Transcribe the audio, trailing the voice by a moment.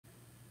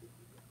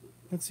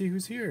Let's see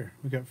who's here.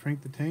 We got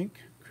Frank the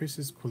Tank,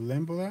 Chris's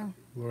Colembola,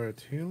 Laura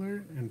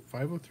Taylor, and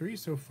 503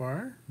 so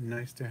far.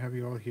 Nice to have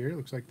you all here.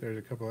 Looks like there's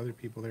a couple other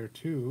people there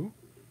too.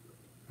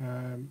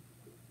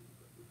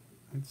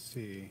 Let's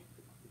see.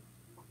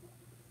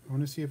 I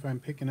want to see if I'm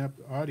picking up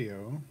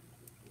audio.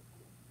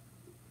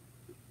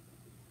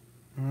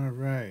 All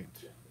right.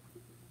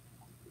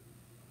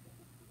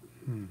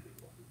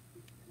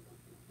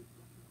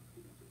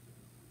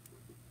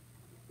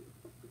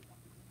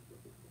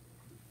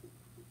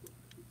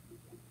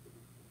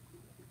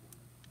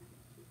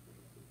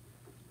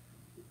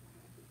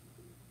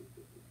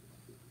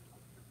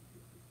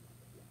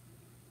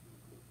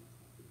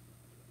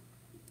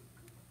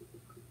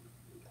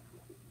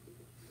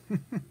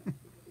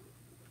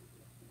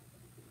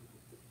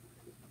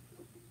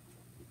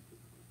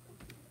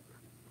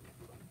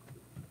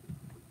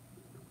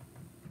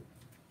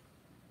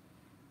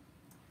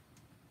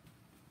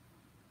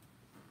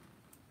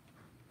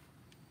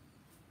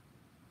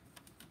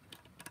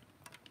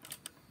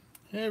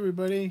 Hey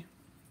everybody.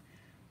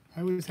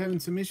 I was having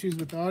some issues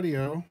with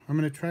audio. I'm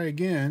going to try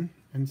again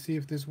and see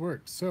if this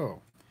works.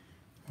 So,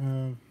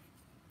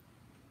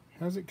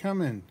 how's it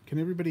coming? Can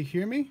everybody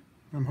hear me?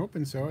 I'm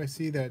hoping so. I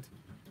see that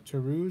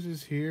Charuz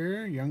is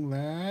here, young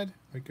lad,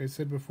 like I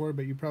said before,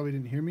 but you probably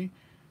didn't hear me.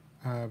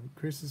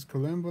 Chris's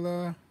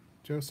Colembola,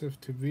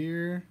 Joseph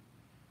Tavir,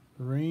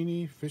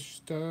 Rainy, Fish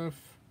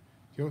Stuff,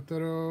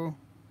 Yotaro,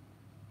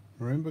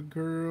 Marimba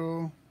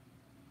Girl,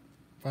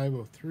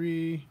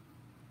 503,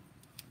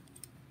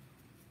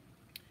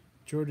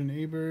 Jordan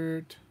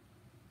Abert.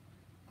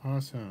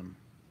 Awesome.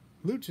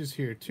 Luch is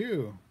here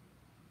too.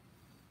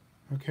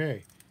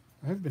 Okay.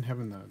 I've been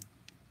having the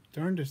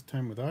darndest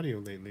time with audio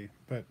lately,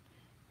 but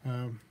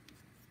there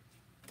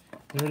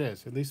it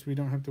is. At least we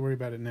don't have to worry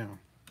about it now.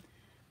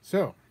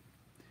 So,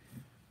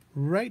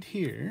 right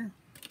here,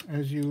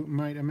 as you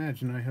might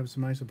imagine, I have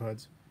some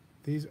isopods.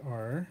 These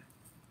are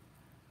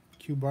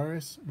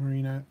Cubaris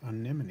marina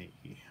anemone.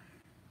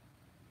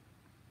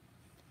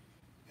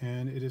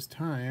 And it is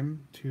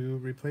time to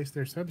replace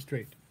their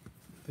substrate.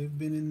 They've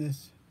been in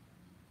this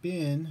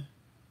bin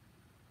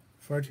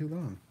far too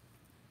long.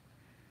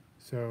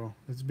 So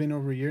it's been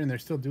over a year and they're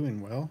still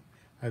doing well.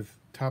 I've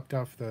topped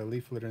off the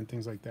leaf litter and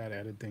things like that,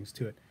 added things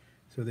to it.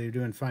 So they're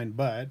doing fine,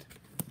 but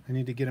I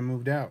need to get them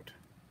moved out.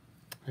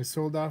 I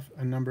sold off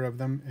a number of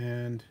them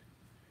and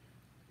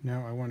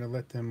now I want to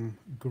let them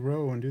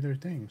grow and do their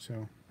thing.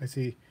 So I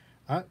see,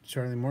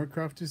 Charlie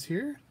Moorcroft is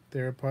here,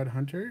 Theropod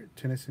Hunter,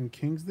 Tennyson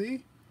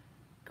Kingsley.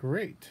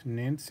 Great.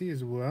 Nancy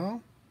as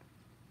well.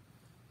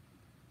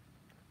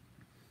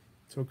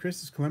 So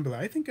Chris's Colembola.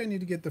 I think I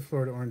need to get the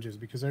Florida oranges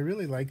because I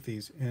really like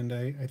these, and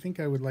I think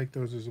I would like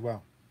those as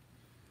well.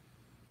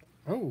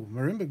 Oh,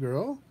 Marimba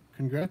Girl.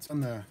 Congrats on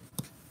the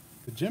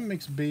gem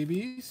mix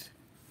babies.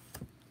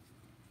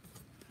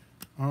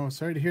 Oh,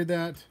 sorry to hear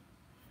that,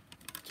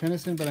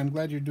 Tennyson, but I'm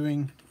glad you're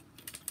doing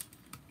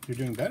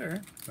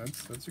better.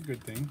 That's a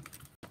good thing.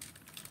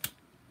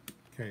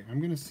 Okay,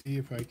 I'm gonna see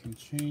if I can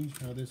change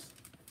how this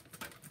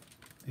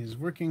is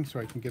working so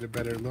I can get a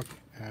better look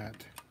at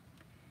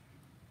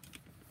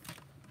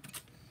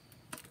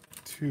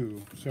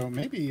 2. So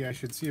maybe I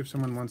should see if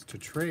someone wants to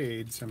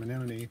trade some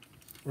anemone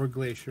or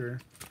glacier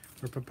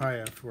or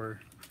papaya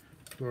for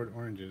Florida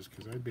oranges,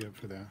 because I'd be up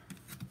for that.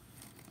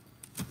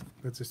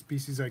 That's a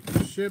species I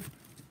can ship.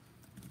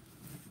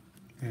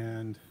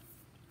 And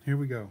here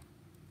we go.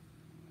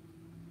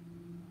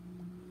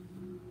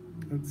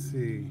 Let's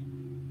see.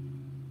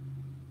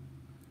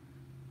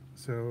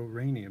 So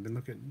Rainy, I've been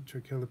looking at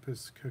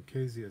Trachelopus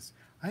caucasus.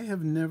 I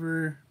have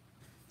never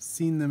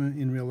seen them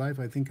in real life.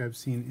 I think I've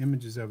seen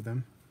images of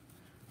them.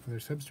 Their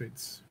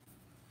substrates.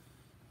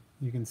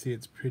 You can see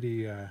it's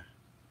pretty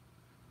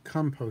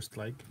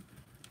compost-like.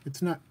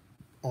 It's not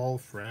all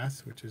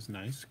frass, which is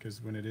nice, because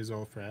when it is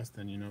all frass,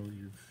 then you know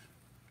you've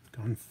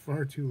gone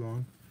far too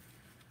long.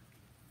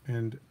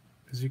 And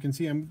as you can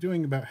see, I'm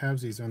doing about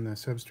halvesies on the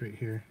substrate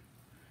here.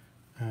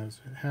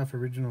 Half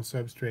original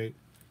substrate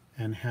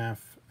and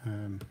half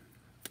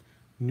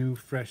new,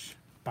 fresh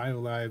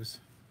BioLives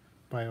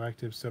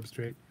bioactive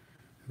substrate.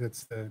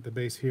 That's the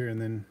base here,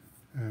 and then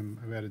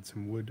I've added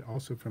some wood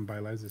also from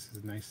BioLives. This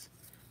is nice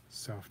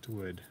soft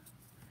wood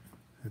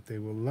that they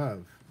will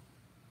love.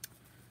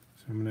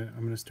 So I'm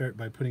gonna start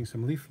by putting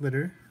some leaf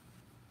litter.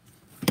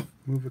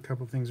 Move a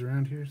couple things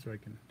around here so I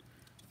can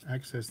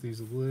access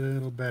these a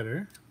little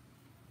better.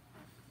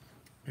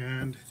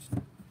 And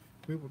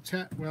we will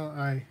chat while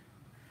I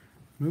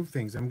move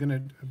things. I'm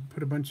gonna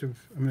put I'm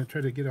gonna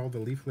try to get all the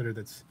leaf litter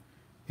that's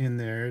in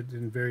there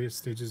in various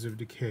stages of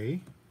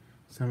decay.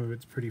 Some of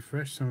it's pretty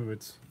fresh, some of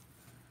it's,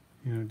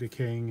 you know,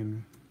 decaying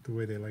in the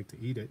way they like to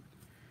eat it.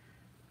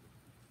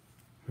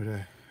 But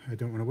I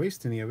don't want to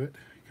waste any of it,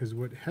 because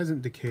what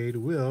hasn't decayed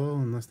will,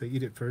 unless they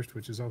eat it first,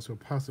 which is also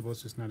possible.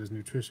 It's just not as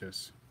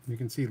nutritious. You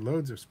can see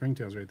loads of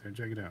springtails right there.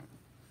 Check it out.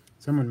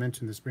 Someone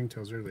mentioned the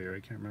springtails earlier.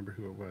 I can't remember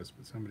who it was,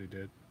 but somebody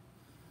did.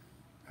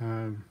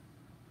 Oh,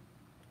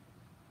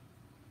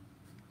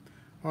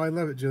 I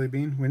love it, Jilly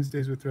Bean.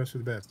 Wednesdays with Thrush are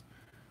the best.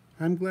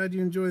 I'm glad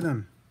you enjoy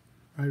them.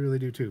 I really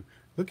do too.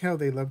 Look how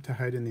they love to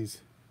hide in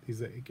these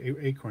like,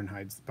 acorn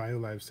hides.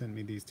 BioLive sent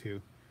me these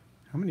two.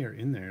 How many are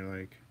in there?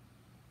 Like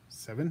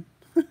 7?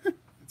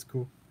 That's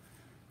cool.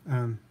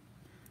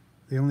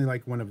 They only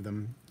like one of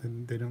them,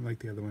 and they don't like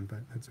the other one, but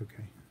that's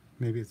okay.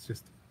 Maybe it's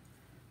just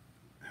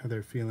how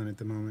they're feeling at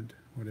the moment.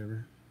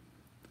 Whatever.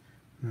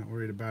 I'm not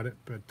worried about it,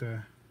 but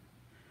I'm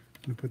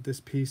gonna put this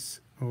piece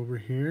over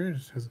here.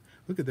 It has,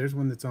 look at, there's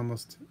one that's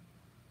almost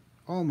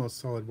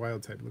solid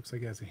wild type. Looks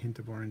like it has a hint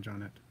of orange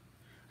on it.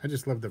 I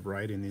just love the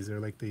variety in these. They're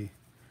like the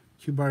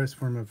cubaris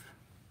form of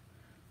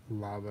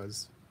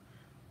lavas.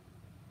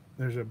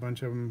 There's a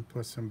bunch of them,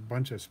 plus a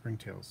bunch of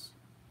springtails.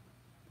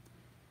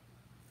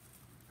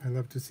 I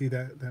love to see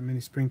that many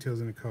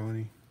springtails in a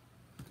colony.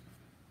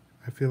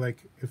 I feel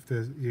like if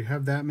you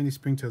have that many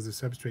springtails, the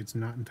substrate's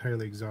not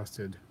entirely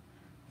exhausted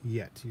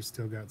yet. You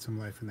still got some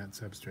life in that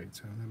substrate,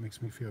 so that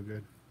makes me feel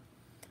good.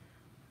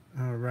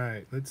 All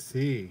right, let's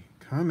see.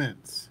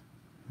 Comments.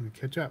 I'm gonna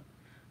catch up.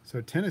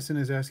 So Tennyson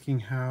is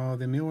asking how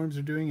the mealworms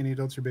are doing. Any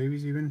adults or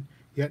babies even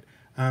yet?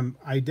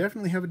 I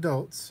definitely have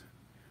adults.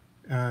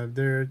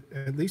 There are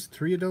at least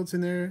 3 adults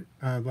in there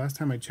last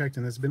time I checked,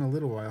 and it's been a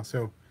little while,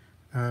 so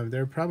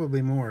there are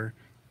probably more.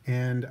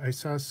 And I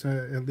saw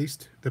at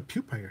least the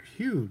pupae are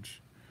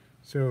huge.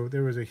 So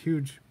there was a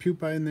huge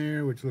pupa in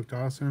there, which looked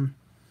awesome.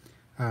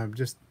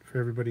 Just for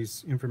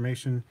everybody's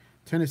information,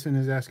 Tennyson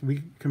is asking,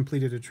 we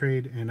completed a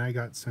trade, and I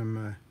got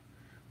some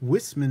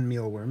Wisman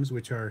mealworms,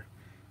 which are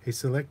a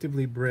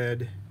selectively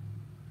bred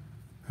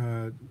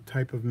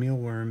type of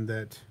mealworm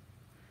that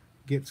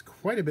gets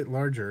quite a bit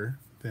larger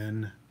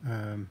than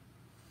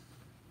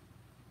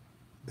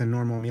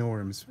normal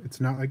mealworms.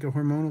 It's not like a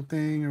hormonal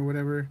thing or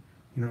whatever,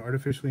 you know,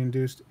 artificially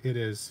induced. It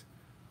is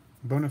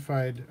bona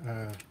fide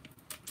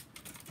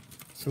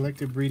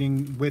selective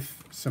breeding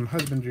with some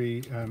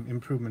husbandry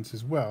improvements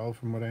as well,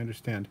 from what I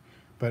understand.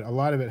 But a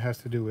lot of it has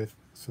to do with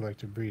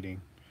selective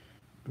breeding.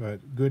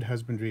 But good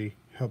husbandry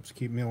helps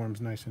keep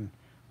mealworms nice and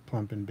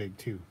plump and big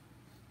too.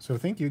 So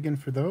thank you again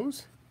for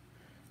those.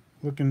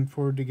 Looking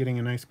forward to getting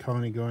a nice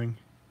colony going.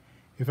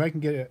 If I can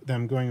get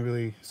them going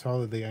really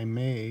solidly, I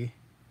may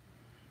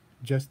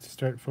just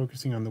start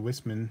focusing on the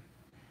Wisman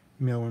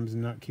mealworms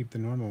and not keep the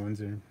normal ones.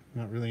 There's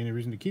not really any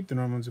reason to keep the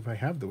normal ones if I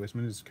have the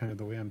Wisman, is kind of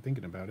the way I'm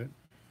thinking about it.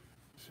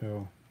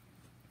 So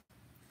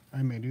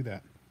I may do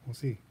that. We'll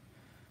see.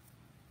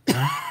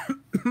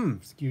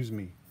 Excuse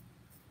me.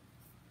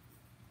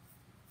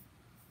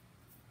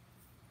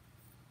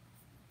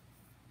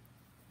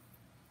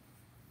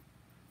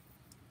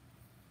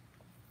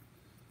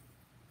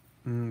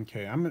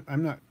 Okay,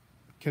 I'm not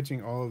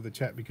catching all of the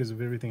chat because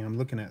of everything I'm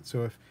looking at.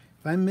 So if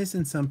I'm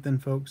missing something,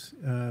 folks,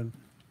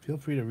 feel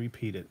free to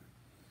repeat it.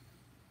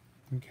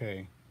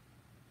 Okay.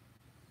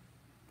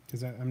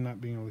 Because I'm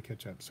not being able to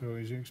catch up. So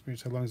as your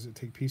experience, how long does it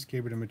take Peace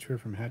Gaber to mature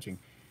from hatching?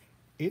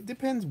 It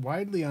depends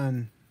widely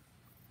on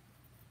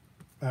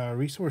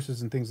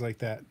resources and things like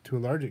that to a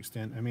large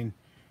extent. I mean,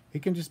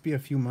 it can just be a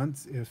few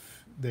months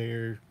if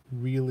they're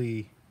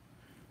really,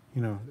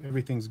 you know,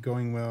 everything's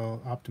going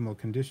well, optimal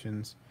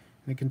conditions.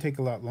 And it can take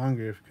a lot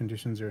longer if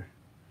conditions are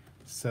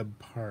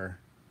subpar.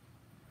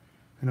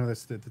 I know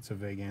that's a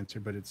vague answer,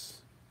 but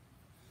it's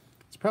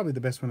probably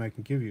the best one I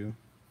can give you.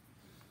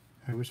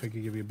 I wish I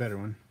could give you a better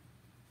one.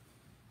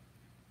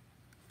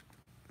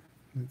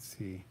 Let's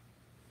see.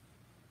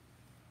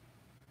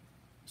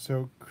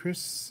 So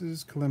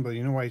Chris's Columba,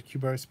 you know why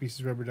Cubaris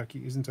species rubber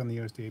ducky isn't on the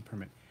USDA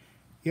permit?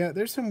 Yeah,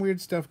 there's some weird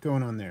stuff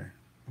going on there.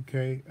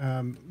 Okay,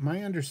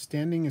 my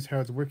understanding is how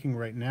it's working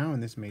right now,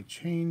 and this may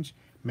change,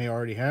 may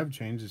already have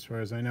changed as far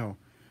as I know.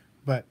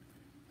 But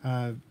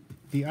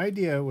the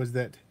idea was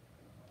that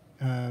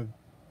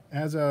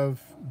as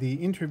of the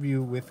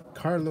interview with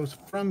Carlos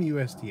from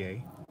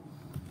USDA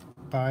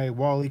by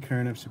Wally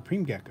Kern of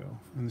Supreme Gecko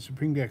on the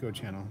Supreme Gecko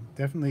channel,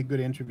 definitely a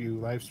good interview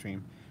live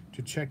stream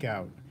to check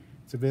out.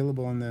 It's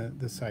available on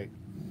the site.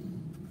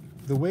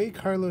 The way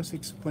Carlos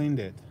explained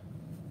it,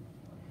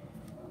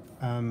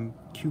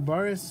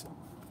 Cubaris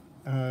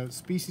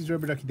species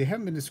rubber ducky, they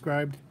haven't been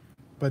described,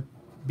 but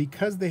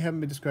because they haven't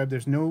been described,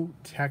 there's no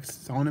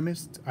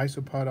taxonomist,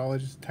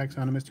 isopodologist,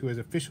 taxonomist who has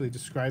officially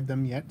described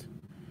them yet.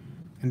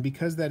 And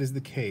because that is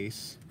the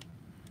case,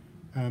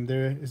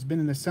 there has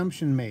been an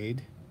assumption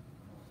made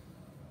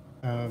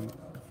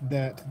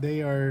that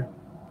they are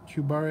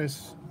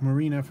Cubaris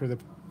marina for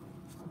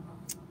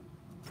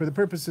the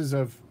purposes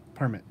of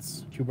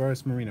permits.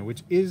 Cubaris marina,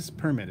 which is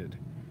permitted.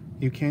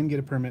 You can get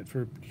a permit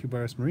for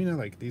Cubaris marina,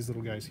 like these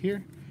little guys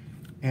here.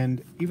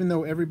 And even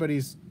though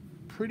everybody's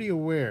pretty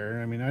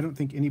aware, I mean, I don't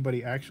think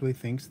anybody actually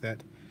thinks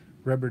that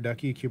rubber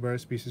ducky,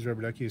 Cubaris species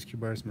rubber ducky, is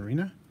Cubaris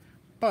marina.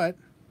 But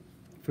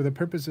for the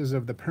purposes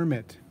of the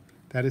permit,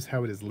 that is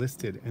how it is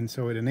listed. And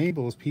so it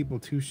enables people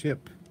to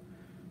ship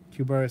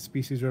Cubaris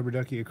species rubber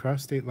ducky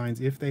across state lines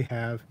if they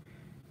have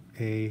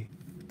a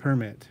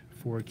permit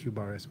for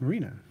Cubaris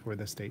marina for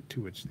the state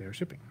to which they are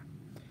shipping.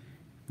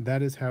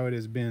 That is how it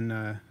has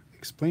been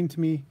explained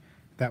to me.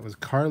 That was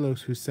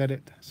Carlos who said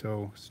it,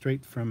 so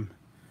straight from,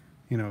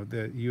 you know,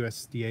 the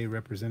USDA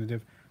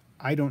representative.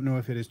 I don't know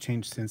if it has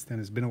changed since then.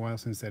 It's been a while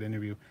since that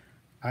interview.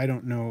 I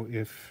don't know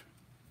if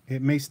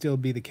it may still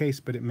be the case,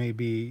 but it may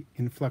be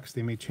in flux.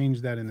 They may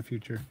change that in the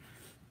future.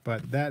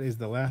 But that is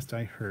the last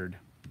I heard.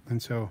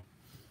 And so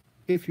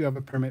if you have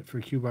a permit for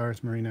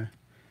Cubaris marina,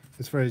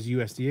 as far as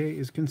USDA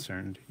is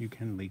concerned, you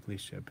can legally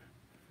ship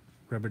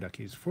rubber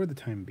duckies for the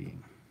time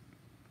being.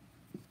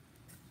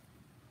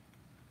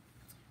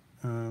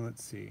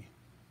 Let's see.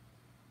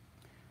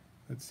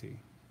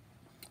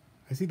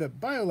 I see that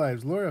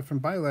BioLives, Laura from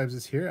BioLives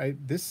is here.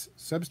 This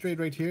substrate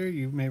right here,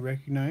 you may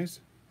recognize.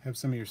 Have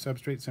some of your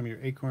substrate, some of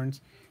your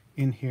acorns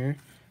in here.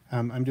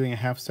 I'm doing a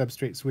half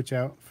substrate switch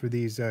out for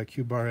these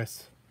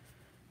Cubaris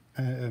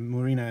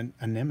Marina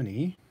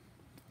anemone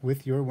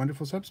with your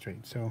wonderful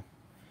substrate. So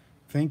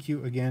thank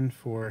you again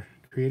for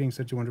creating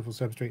such a wonderful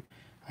substrate.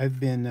 I've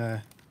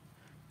been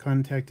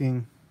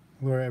contacting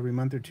Laura every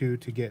month or two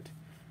to get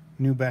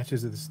new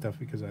batches of this stuff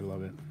because I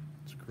love it.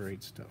 It's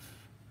great stuff.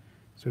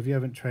 So if you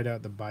haven't tried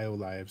out the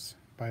BioLives,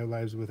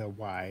 BioLives with a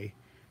Y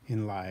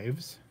in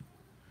lives,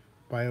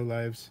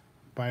 BioLives,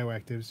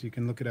 Bioactives, you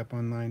can look it up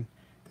online.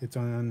 It's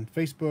on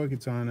Facebook,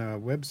 it's on a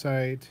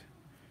website.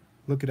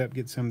 Look it up,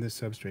 get some of this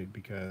substrate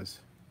because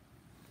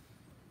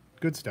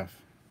good stuff.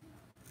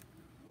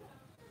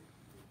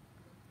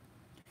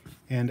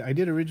 And I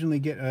did originally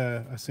get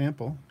a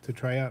sample to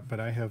try out, but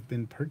I have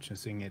been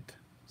purchasing it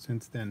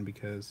since then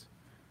because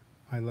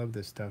I love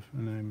this stuff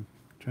and I'm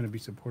trying to be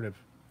supportive.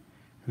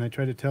 And I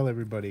try to tell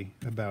everybody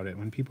about it.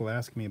 When people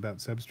ask me about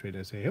substrate,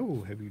 I say,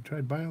 oh, have you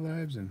tried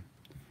BioLives? And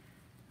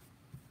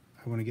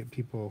I want to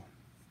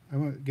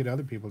get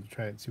other people to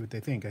try it, see what they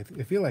think. I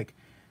feel like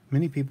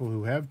many people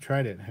who have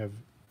tried it have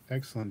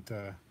excellent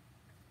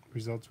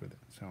results with it.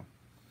 So,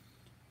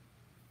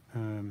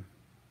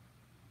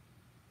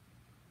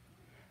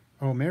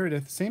 oh,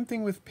 Meredith, same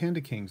thing with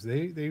Panda Kings.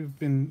 They've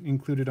been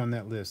included on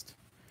that list.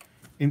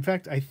 In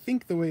fact, I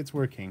think the way it's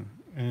working,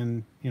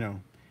 and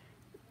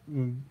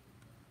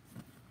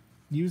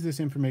use this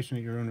information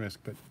at your own risk,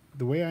 but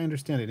the way I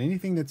understand it,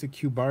 anything that's a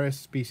Cubaris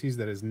species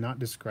that is not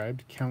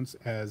described counts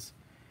as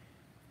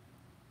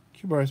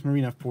Cubaris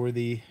marina for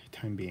the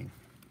time being.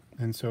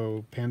 And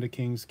so Panda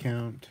Kings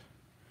count,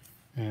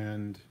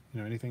 and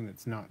anything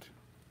that's not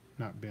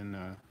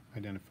been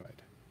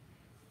identified.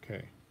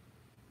 Okay.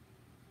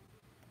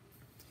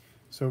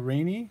 So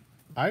Rainy,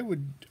 I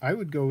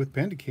would go with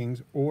Panda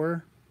Kings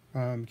or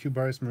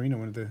Cubaris marina,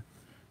 one of the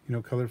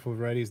colorful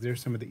varieties. They're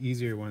some of the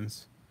easier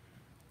ones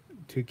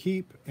to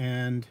keep,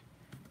 and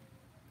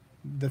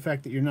the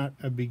fact that you're not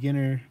a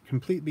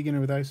complete beginner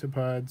with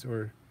isopods,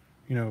 or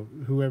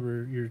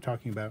whoever you're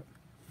talking about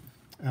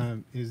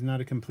is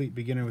not a complete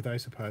beginner with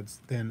isopods,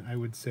 then I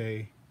would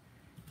say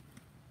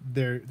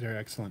they're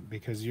excellent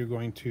because you're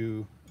going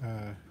to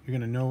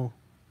know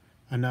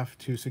enough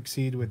to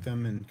succeed with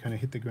them and kind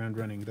of hit the ground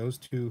running. Those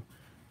two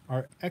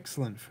are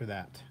excellent for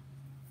that.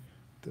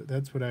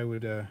 That's what I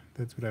would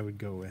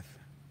go with.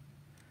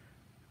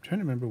 I'm trying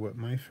to remember what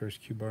my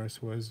first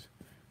Cubaris was.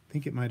 I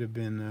think it might have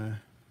been,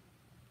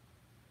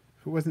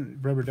 if it wasn't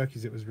rubber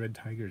duckies, it was red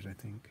tigers, I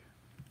think.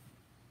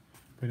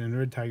 But in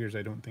red tigers,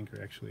 I don't think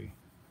are actually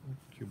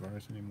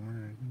Cubaris anymore.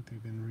 I think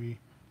they've been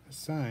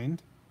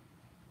reassigned.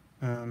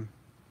 All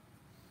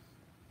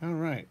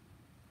right.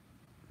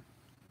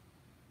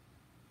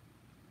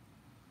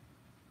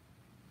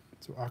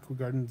 So Aqua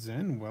Garden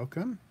Zen,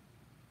 welcome.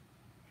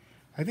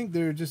 I think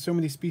there are just so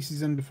many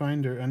species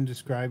undefined or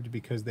undescribed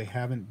because they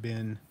haven't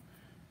been,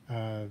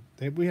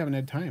 we haven't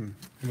had time.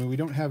 I mean,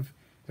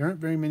 there aren't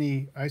very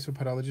many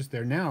isopodologists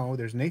there now.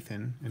 There's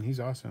Nathan, and he's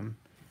awesome.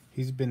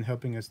 He's been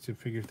helping us to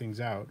figure things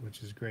out,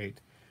 which is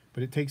great.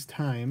 But it takes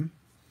time,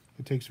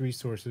 it takes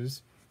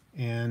resources,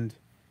 and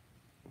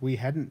we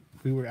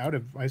were out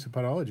of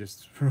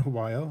isopodologists for a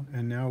while,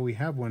 and now we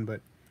have one,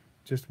 but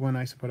just one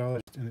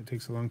isopodologist, and it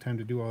takes a long time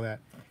to do all that.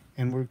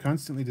 And we're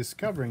constantly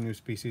discovering new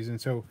species, and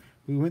so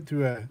we went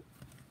through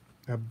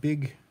a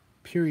big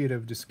period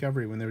of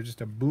discovery when there was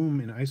just a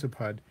boom in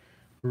isopod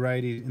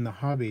varieties in the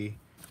hobby,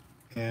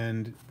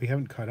 and we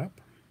haven't caught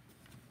up,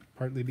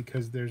 partly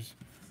because there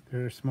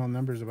are small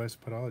numbers of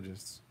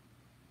isopodologists.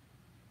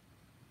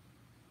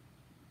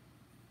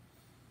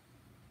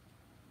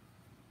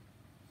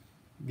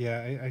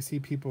 Yeah, I see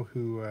people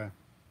who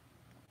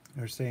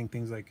are saying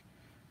things like,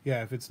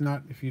 yeah,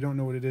 if you don't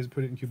know what it is,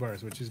 put it in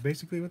Cubaris, which is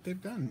basically what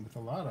they've done with a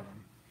lot of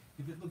them.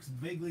 If it looks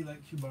vaguely like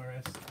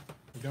Cubaris,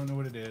 you don't know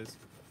what it is,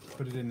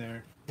 put it in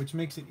there, which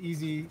makes it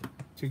easy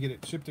to get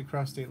it shipped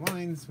across state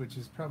lines, which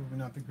is probably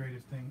not the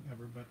greatest thing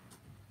ever, but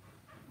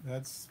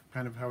that's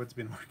kind of how it's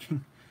been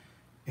working.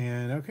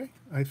 And okay,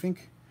 I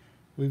think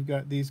we've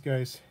got these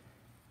guys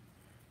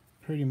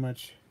pretty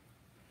much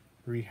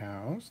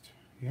rehoused.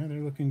 Yeah,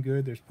 they're looking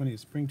good. There's plenty of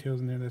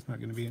springtails in there. That's not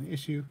going to be an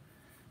issue.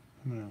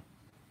 I'm going to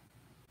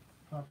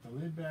pop the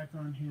lid back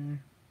on here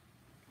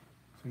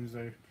as soon as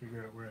I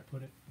figure out where I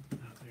put it. Oh,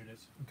 there it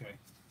is. Okay.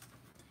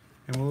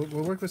 And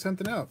we'll work with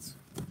something else.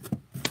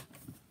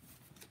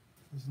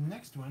 This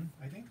next one,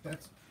 I think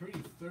that's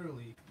pretty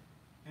thoroughly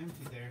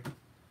empty there.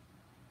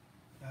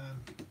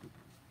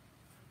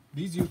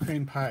 These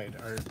Ukraine pied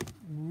are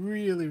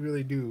really,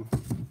 really due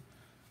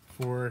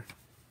for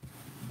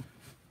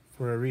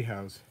for a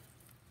rehouse.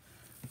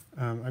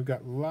 I've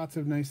got lots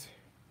of nice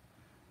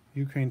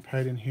Ukraine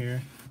Pied in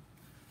here.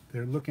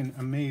 They're looking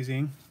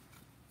amazing,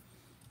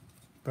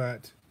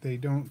 but they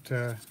don't,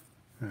 here,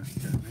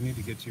 I need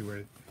to get you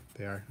where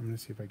they are. I'm going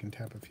to see if I can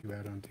tap a few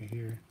out onto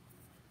here.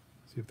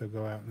 See if they'll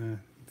go out.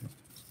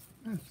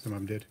 Some of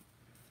them did.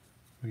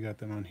 We got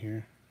them on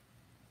here.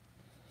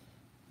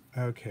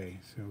 Okay,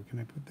 so can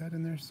I put that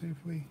in there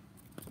safely?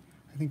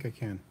 I think I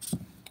can.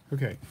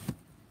 Okay,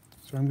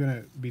 so I'm going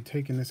to be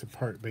taking this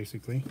apart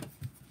basically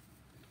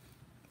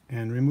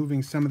and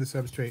removing some of the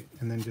substrate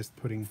and then just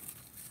putting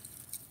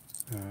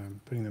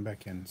them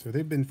back in. So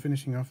they've been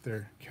finishing off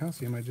their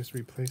calcium. I just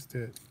replaced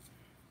it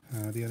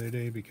the other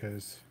day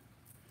because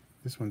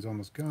this one's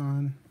almost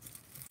gone.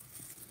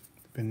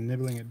 Been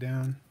nibbling it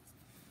down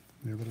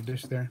in their little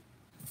dish there.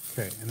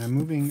 Okay, and I'm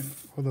moving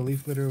all the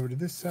leaf litter over to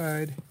this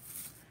side.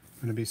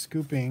 I'm going to be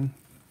scooping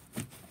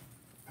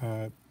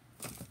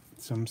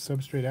some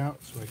substrate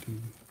out so I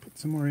can put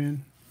some more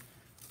in.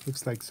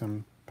 Looks like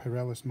some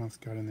Pyralis moths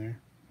got in there.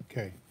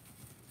 Okay.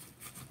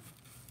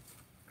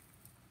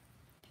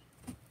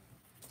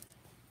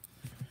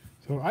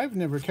 So I've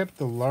never kept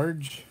the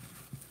large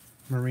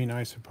marine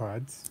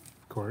isopods,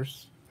 of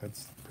course.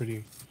 That's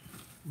pretty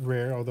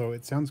rare, although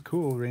it sounds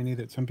cool, Rainy,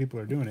 that some people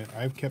are doing it.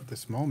 I've kept the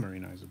small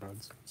marine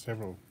isopods,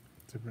 several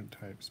different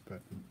types,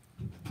 but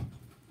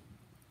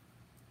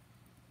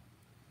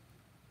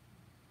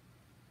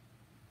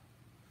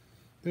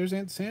there's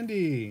Aunt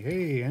Sandy.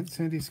 Hey, Aunt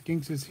Sandy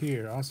Skinks is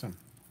here. Awesome.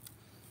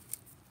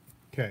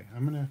 Okay,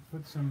 I'm gonna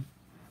put some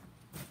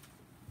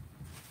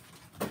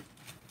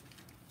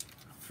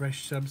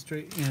fresh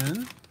substrate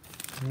in.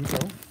 There we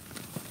go.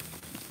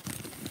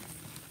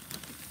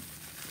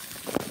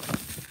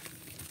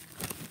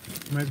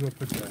 Might as well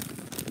put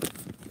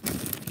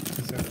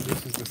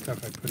this is the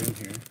stuff I put in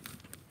here.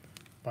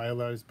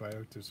 Biolized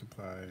bioactive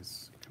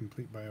supplies,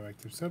 complete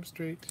bioactive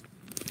substrate.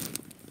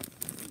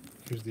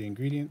 Here's the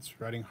ingredients: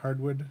 rotting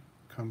hardwood,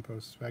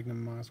 compost,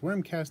 sphagnum moss,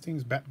 worm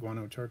castings, bat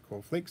guano,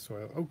 charcoal, flake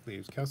soil, oak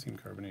leaves, calcium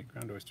carbonate,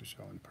 ground oyster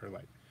shell, and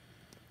perlite.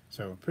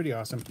 So pretty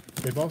awesome.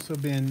 They've also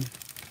been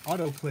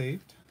autoclaved,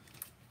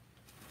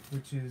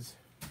 which is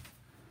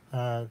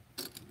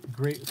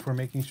great for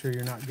making sure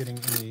you're not getting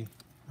any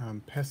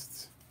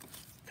pests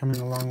coming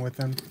along with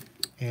them,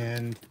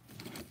 and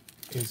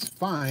is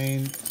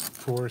fine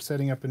for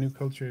setting up a new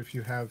culture if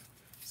you have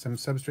some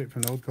substrate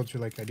from the old culture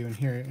like I do in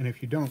here. And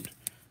if you don't,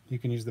 you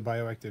can use the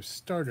bioactive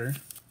starter,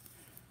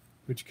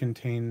 which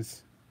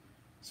contains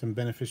some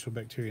beneficial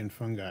bacteria and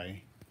fungi,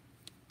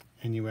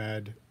 and you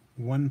add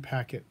 1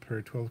 packet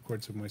per 12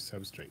 quarts of moist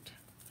substrate.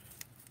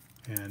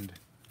 And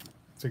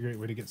it's a great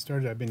way to get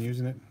started. I've been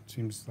using it.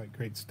 Seems like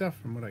great stuff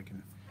from what I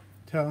can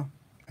tell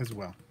as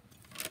well.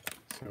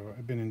 So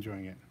I've been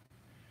enjoying it.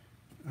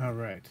 All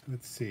right,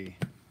 let's see.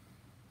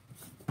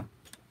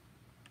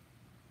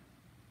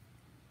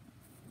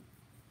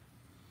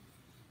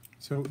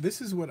 So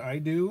this is what I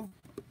do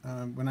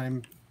when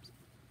I'm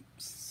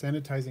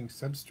sanitizing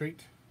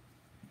substrate.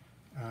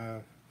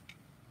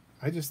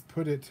 I just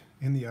put it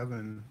in the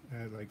oven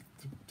at like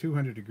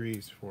 200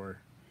 degrees for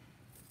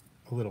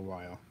a little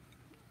while,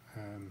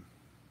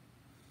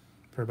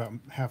 for about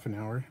half an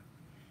hour.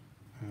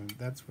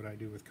 That's what I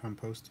do with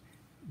compost.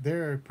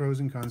 There are pros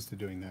and cons to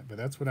doing that, but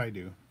that's what I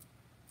do.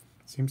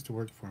 Seems to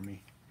work for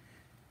me.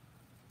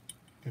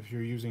 If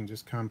you're using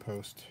just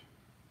compost,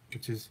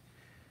 which is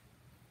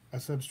a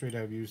substrate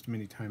I've used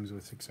many times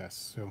with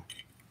success, so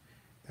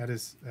that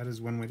is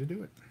one way to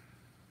do it.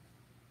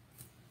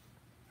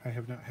 I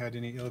have not had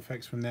any ill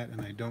effects from that, and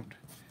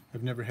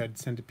I've never had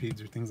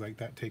centipedes or things like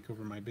that take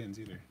over my bins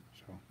either.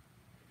 So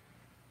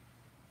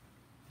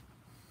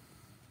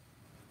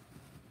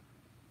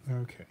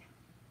okay,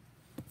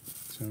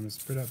 so I'm going to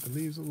spread out the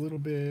leaves a little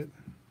bit,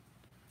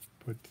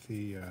 put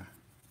the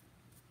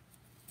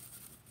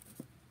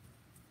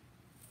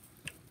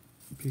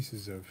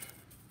pieces of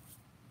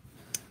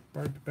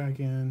bark back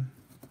in,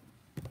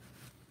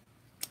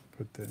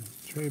 put the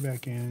tray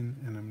back in,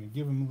 and I'm going to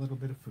give them a little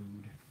bit of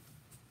food.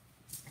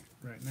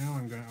 Right now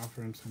I'm going to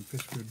offer them some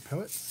fish food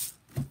pellets.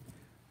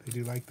 They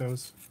do like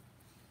those.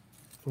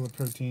 Full of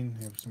protein,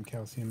 they have some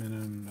calcium in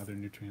them and other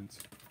nutrients.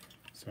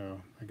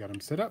 So I got them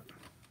set up.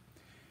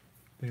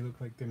 They look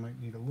like they might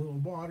need a little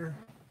water.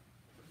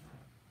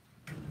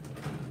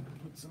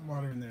 Put some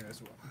water in there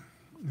as well,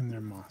 in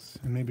their moss,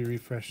 and maybe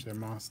refresh their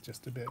moss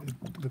just a bit.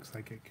 It looks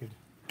like it could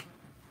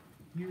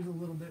use a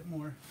little bit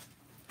more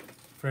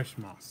fresh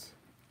moss.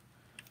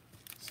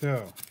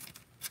 So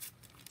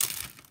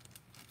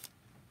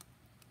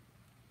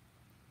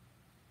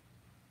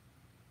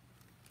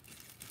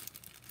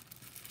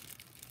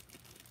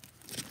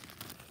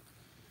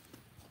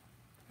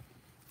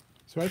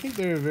I think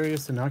there are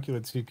various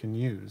inoculants you can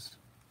use.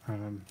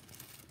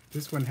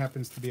 This one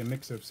happens to be a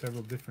mix of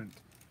several different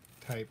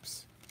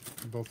types,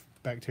 both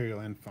bacterial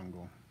and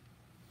fungal.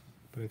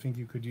 But I think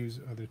you could use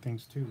other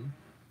things too.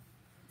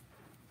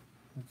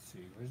 Let's see,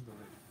 where's the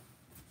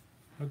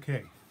lid?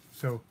 Okay,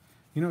 so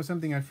you know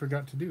something I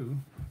forgot to do,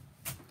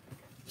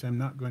 which I'm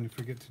not going to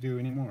forget to do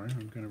anymore.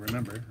 I'm going to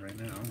remember right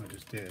now. I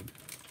just did.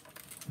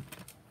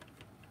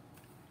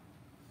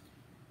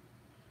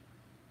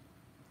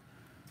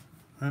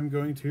 I'm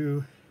going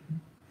to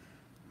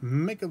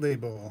make a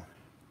label.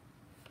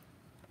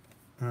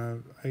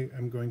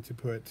 I'm going to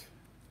put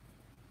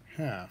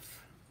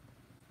half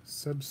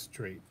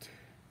substrate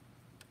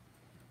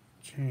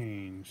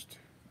changed.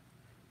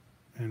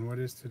 And what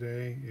is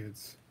today?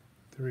 It's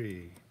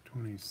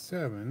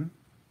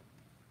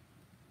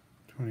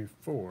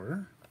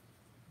 3/27/24.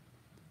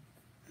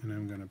 And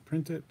I'm going to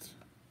print it.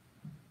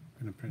 I'm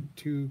going to print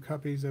 2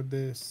 copies of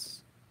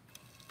this.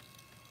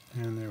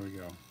 And there we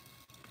go.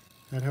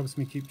 That helps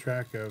me keep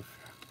track of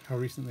how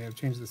recently I've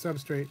changed the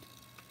substrate,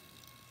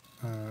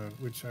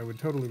 which I would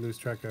totally lose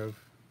track of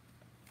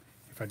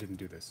if I didn't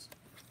do this.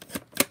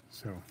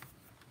 So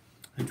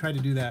I try to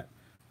do that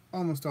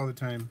almost all the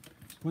time.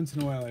 Once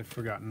in a while I've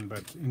forgotten,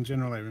 but in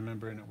general I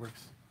remember, and it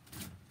works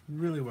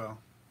really well.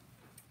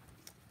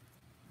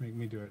 Make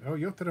me do it. Oh,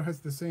 Yotaro has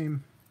the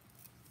same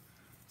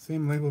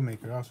label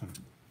maker. Awesome.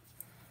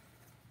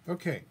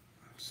 Okay,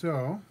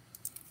 so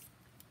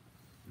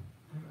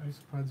what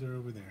isopods are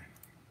over there?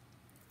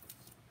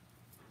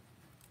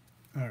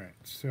 Alright,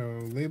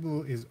 so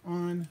label is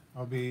on.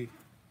 I'll be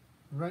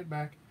right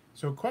back.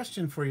 So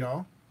question for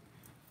y'all.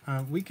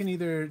 We can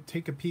either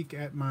take a peek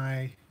at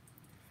my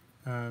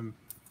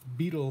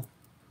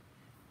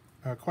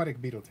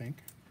aquatic beetle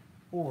tank,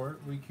 or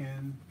we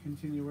can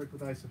continue work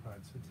with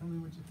isopods. So tell me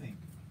what you think.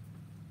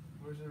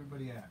 Where's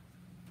everybody at?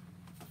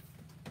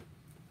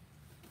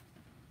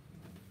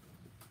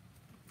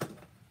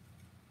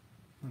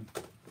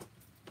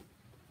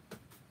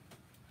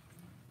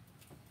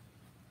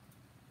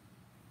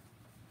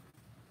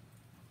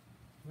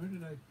 Where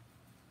did I?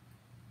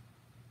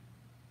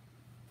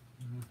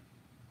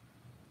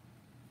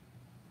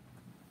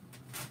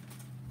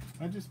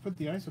 I just put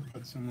the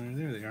isopods somewhere.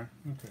 There they are.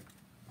 Okay. I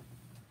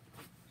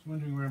was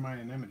wondering where my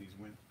anemones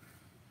went,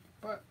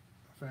 but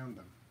I found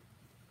them.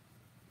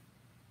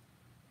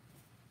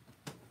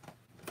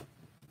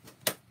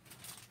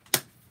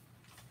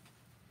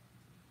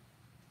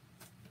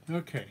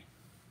 Okay.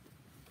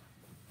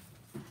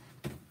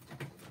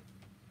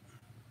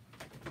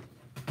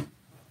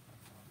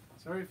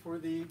 Sorry for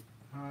the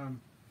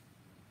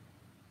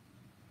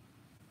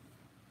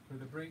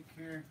break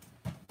here.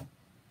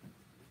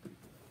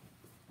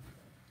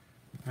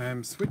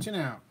 I'm switching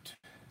out.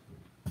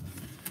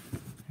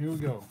 Here we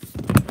go.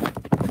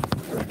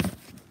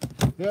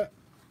 Yeah.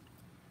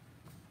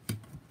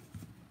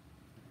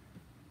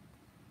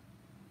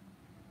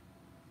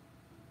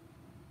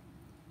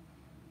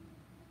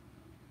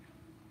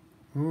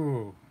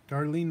 Ooh,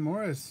 Darlene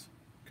Morris.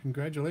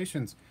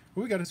 Congratulations.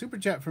 Oh, we got a super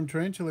chat from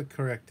Tarantula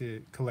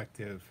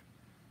Collective.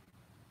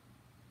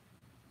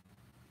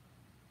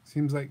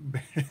 Seems like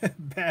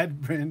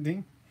bad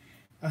branding.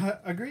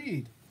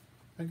 Agreed.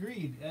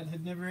 Agreed. That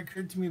had never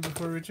occurred to me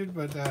before, Richard,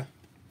 but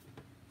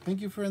thank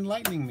you for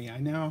enlightening me. I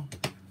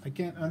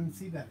can't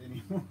unsee that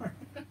anymore.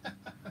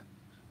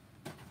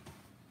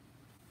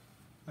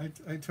 I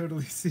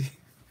totally see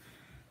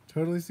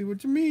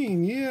what you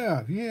mean.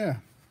 Yeah.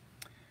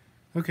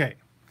 Okay.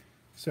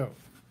 So,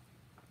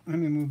 let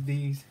me move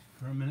these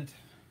for a minute,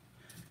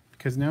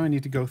 because now I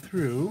need to go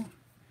through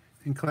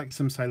and collect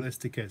some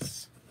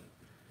Silisticus.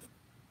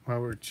 While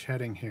we're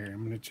chatting here,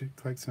 I'm going to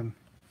collect some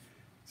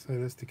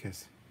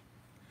Silisticus.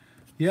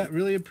 Yeah,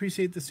 really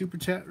appreciate the super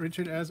chat,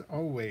 Richard, as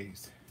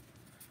always.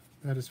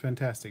 That is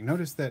fantastic.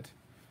 Notice that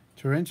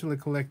Tarantula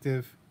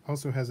Collective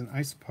also has an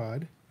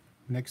isopod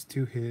next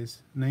to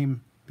his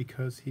name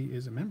because he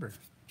is a member,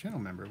 channel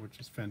member, which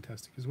is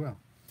fantastic as well.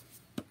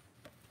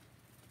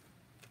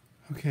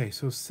 Okay,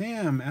 so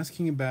Sam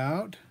asking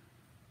about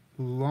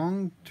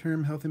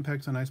long-term health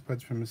impacts on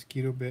isopods from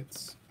mosquito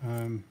bits.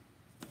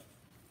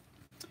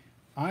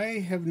 I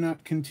have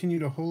not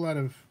continued a whole lot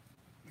of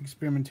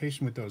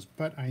experimentation with those,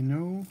 but I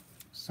know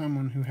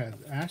someone who has.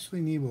 Ashley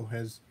Nebel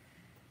has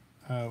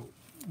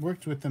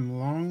worked with them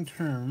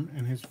long-term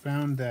and has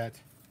found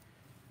that,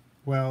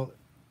 well,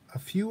 a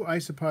few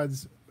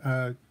isopods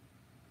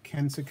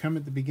can succumb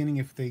at the beginning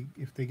if they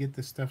get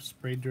the stuff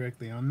sprayed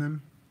directly on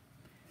them.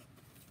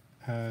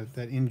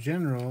 That in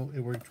general,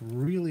 it worked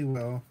really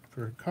well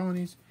for her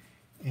colonies,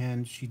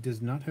 and she does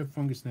not have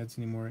fungus nets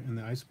anymore, and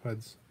the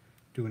isopods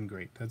doing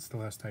great. That's the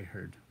last I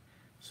heard.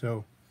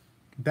 So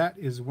that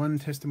is one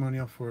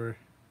testimonial for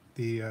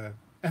the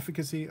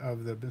efficacy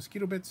of the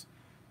mosquito bits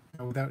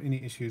without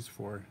any issues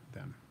for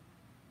them.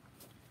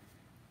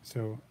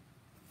 So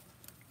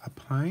a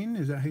pine,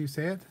 is that how you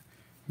say it?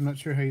 I'm not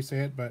sure how you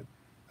say it, but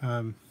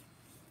an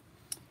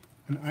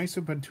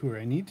isopod tour.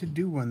 I need to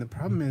do one. The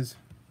problem is,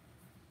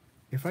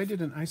 if I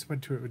did an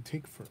isopod tour, it would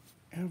take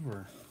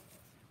forever.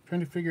 I'm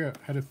trying to figure out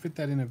how to fit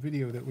that in a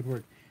video that would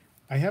work.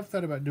 I have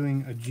thought about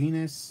doing a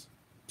genus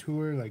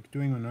tour, like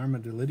doing an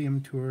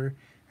Armadillidium tour,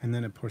 and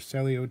then a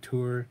Porcellio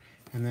tour,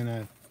 and then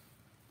a,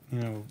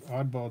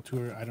 oddball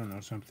tour. I don't know,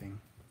 something.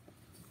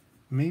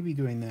 Maybe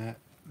doing that.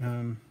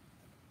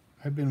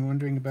 I've been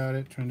wondering about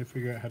it, trying to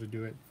figure out how to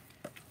do it.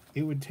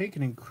 It would take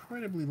an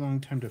incredibly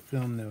long time to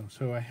film, though,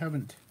 so I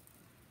haven't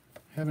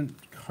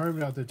Haven't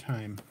carved out the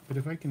time, but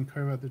if I can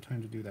carve out the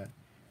time to do that,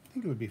 I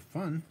think it would be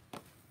fun.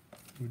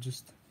 It would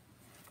just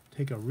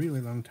take a really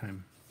long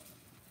time.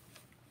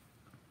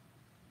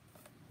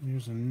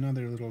 Here's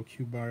another little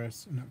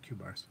Cubaris, not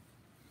Cubaris,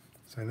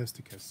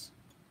 Stylisticus.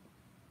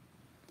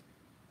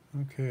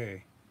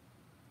 Okay.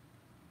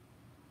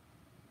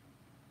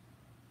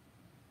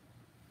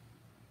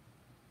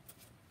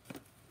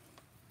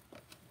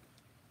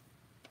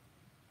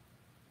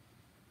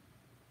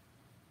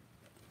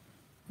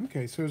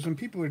 Okay, so some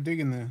people are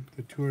digging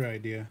the tour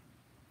idea.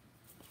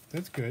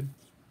 That's good.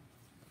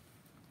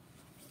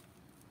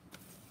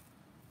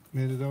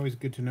 It is always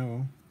good to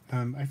know.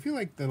 I feel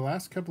like the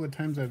last couple of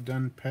times I've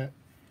done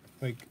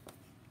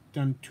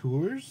done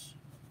tours,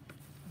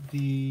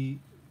 when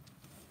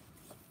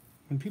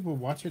people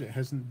watch it, it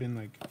hasn't been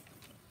like,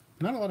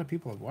 not a lot of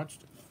people have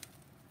watched it.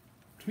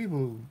 People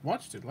who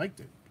watched it liked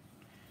it.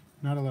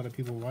 Not a lot of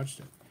people watched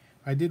it.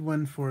 I did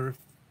one for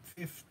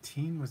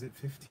 15, was it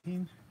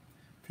 15?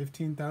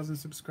 15,000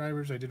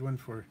 subscribers. I did one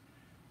for,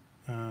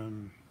 I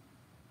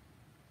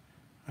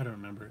don't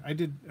remember. I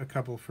did a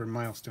couple for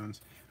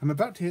milestones. I'm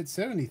about to hit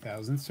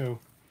 70,000, so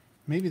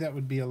maybe that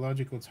would be a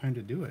logical time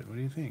to do it. What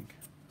do you think?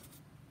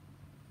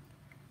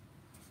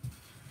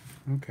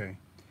 Okay.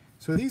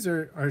 So these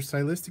are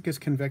Stylisticus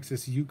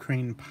convexus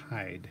Ukraine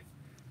pied.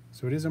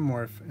 So it is a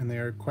morph, and they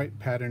are quite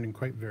patterned and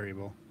quite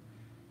variable.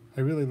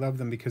 I really love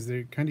them because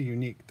they're kind of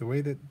unique. The way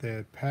that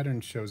the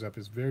pattern shows up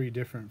is very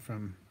different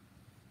from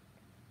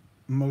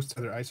most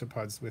other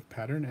isopods with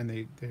pattern,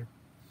 and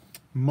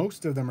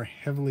most of them are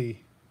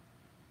heavily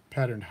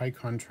patterned, high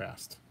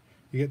contrast.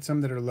 You get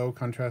some that are low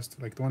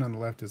contrast, like the one on the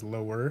left is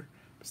lower,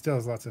 but still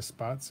has lots of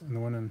spots, and the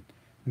one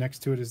next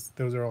to it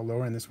those are all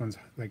lower, and this one's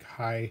like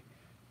high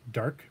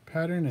dark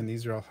pattern, and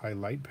these are all high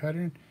light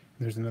pattern. And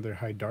there's another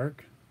high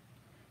dark.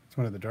 It's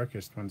one of the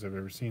darkest ones I've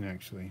ever seen,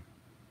 actually.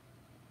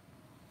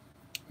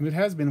 And it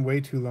has been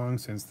way too long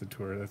since the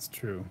tour, that's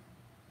true.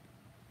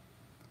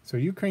 So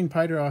Ukraine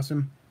pied are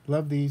awesome.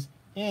 Love these.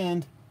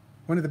 And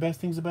one of the best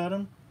things about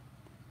them,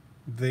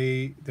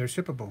 they're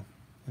shippable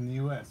in the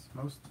U.S.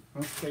 Most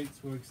states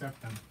will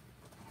accept them.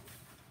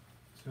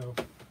 So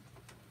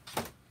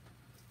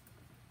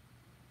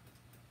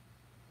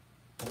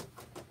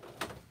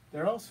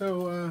they're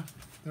also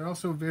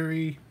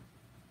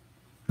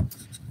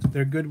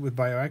they're good with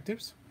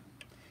bioactives.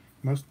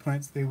 Most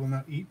plants they will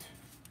not eat,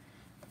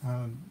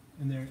 and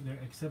they're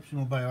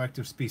exceptional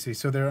bioactive species.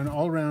 So they're an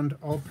all-round,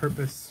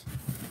 all-purpose,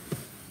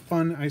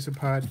 fun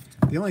isopod.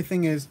 The only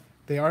thing is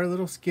they are a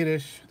little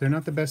skittish. They're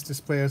not the best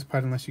display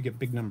isopod unless you get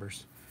big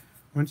numbers.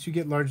 Once you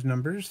get large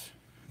numbers,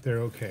 they're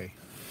okay.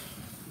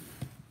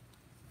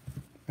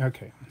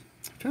 Okay,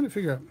 I'm trying to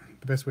figure out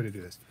the best way to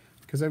do this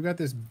because I've got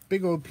this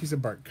big old piece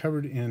of bark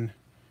covered in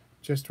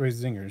Just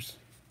Raised Zingers,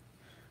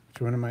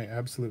 which are one of my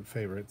absolute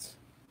favorites.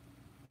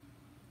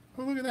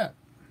 Oh, look at that.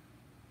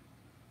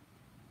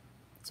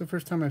 It's the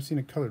first time I've seen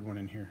a colored one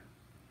in here,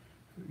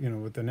 you know,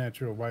 with the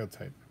natural wild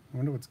type. I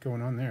wonder what's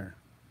going on there.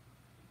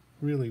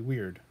 Really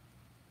weird.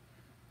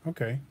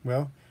 Okay,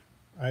 well,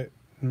 I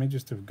may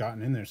just have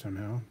gotten in there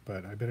somehow,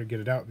 but I better get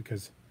it out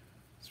because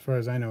as far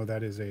as I know,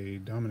 that is a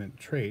dominant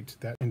trait.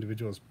 That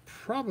individual is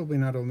probably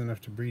not old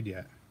enough to breed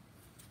yet,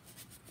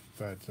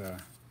 but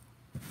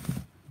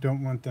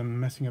don't want them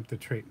messing up the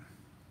trait.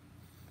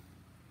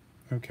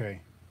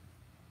 Okay,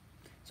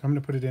 so I'm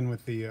going to put it in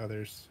with the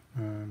others.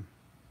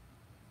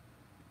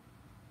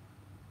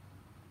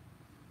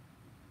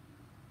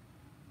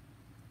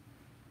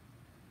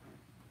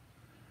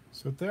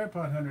 So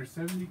Theropod Hunter,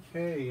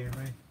 70K, and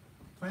my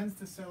plans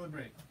to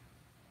celebrate.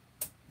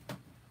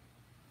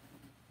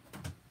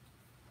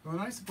 Well, an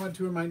isopod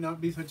tour might not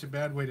be such a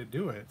bad way to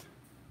do it.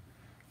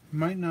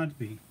 Might not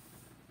be.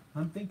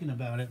 I'm thinking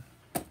about it.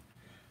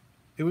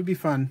 It would be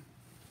fun.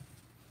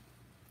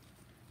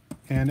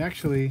 And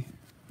actually,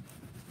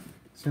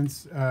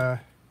 since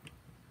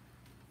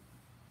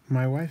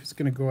my wife is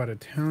going to go out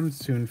of town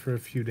soon for a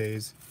few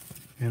days,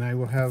 and I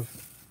will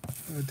have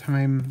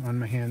time on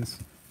my hands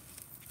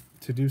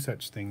to do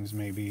such things,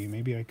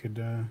 maybe I could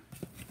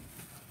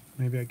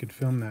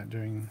film that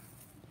during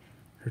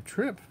her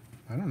trip.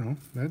 I don't know.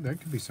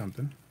 That could be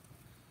something.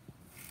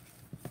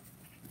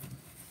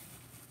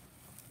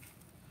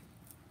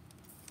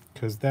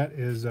 Because that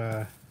is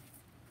that'd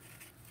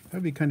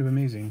be kind of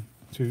amazing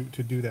to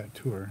do that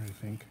tour. I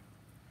think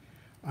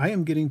I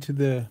am getting to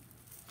the,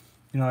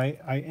 you know,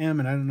 I am,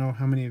 and I don't know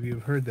how many of you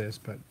have heard this,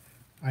 but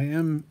I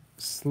am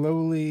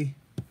slowly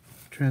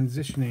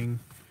transitioning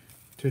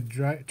to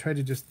try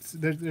to just,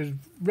 there's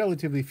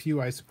relatively few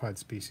isopod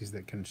species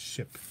that can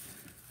ship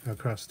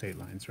across state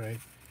lines, right?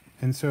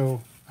 And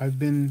so I've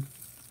been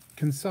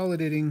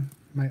consolidating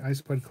my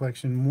isopod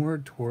collection more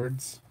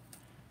towards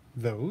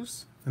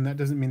those, and that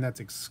doesn't mean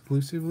that's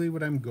exclusively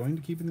what I'm going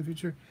to keep in the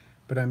future,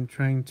 but I'm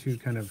trying to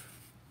kind of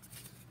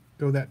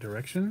go that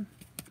direction.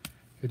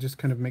 It just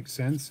kind of makes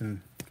sense,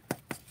 and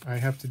I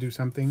have to do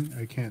something.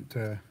 I can't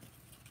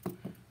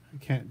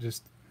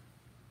just,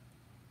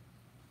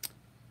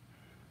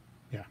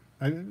 yeah,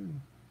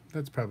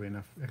 that's probably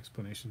enough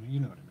explanation. You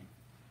know what I mean.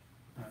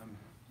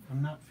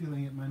 I'm not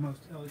feeling it my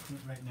most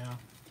eloquent right now,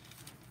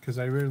 because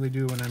I rarely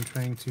do when I'm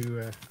trying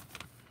to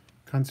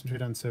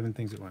concentrate on 7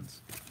 things at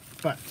once.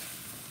 But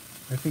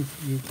I think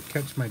you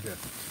catch my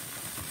drift,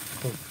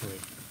 hopefully.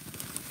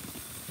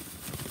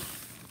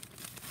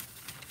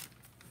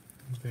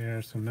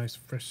 There's some nice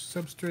fresh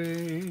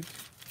substrate.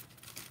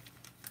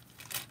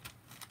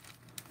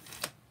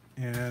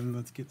 And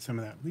let's get some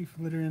of that leaf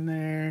litter in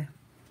there.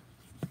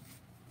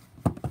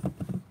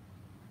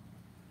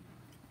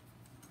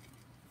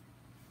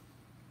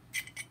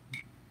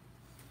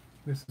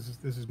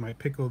 This is my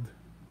pickled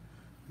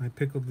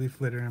leaf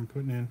litter I'm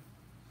putting in.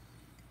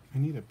 I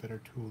need a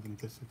better tool than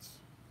this. It's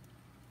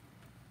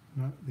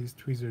not these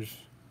tweezers,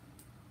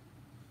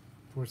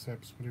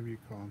 forceps, whatever you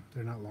call them.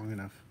 They're not long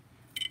enough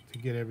to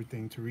get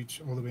everything to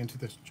reach all the way into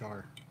this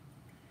jar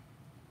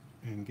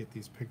and get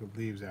these pickled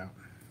leaves out.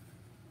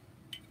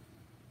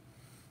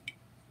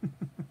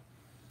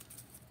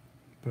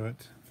 But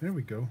there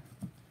we go.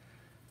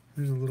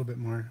 There's a little bit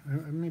more,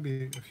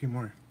 maybe a few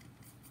more.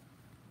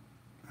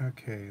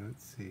 Okay,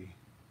 let's see.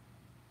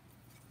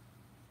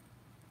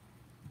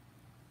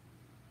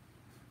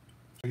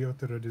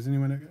 Does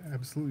anyone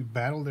absolutely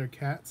battle their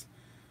cats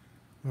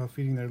while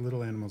feeding their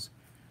little animals?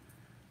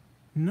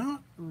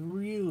 Not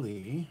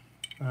really.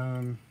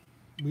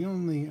 We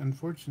only,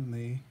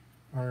 unfortunately,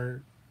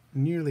 our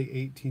nearly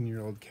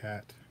 18-year-old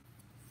cat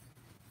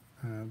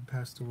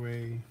passed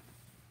away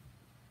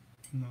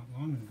not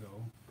long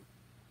ago.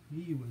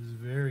 He was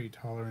very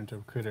tolerant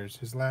of critters.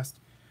 His last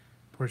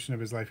portion of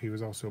his life he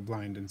was also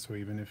blind, and so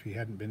even if he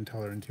hadn't been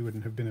tolerant, he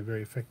wouldn't have been a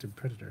very effective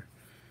predator.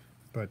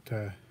 But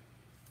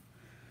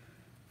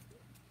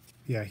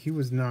yeah, he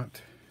was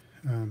not,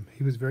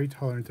 he was very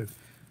tolerant of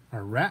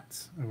our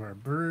rats, of our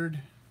bird,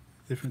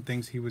 different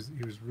things. He was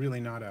really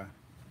not a,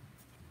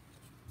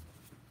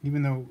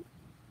 even though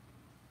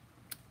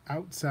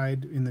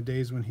outside, in the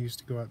days when he used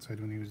to go outside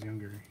when he was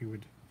younger, he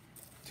would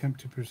attempt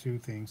to pursue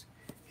things.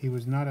 He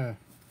was not a,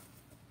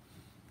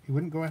 he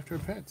wouldn't go after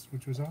our pets,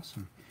 which was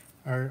awesome.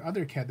 Our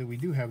other cat that we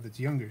do have that's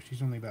younger,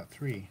 she's only about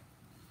 3,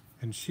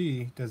 and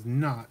she does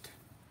not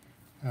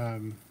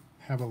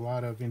have a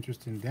lot of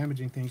interest in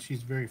damaging things.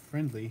 She's very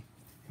friendly,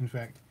 in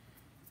fact,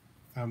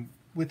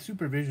 with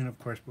supervision, of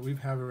course, but we've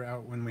had her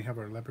out when we have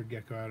our leopard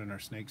gecko out and our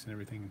snakes and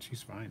everything, and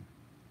she's fine.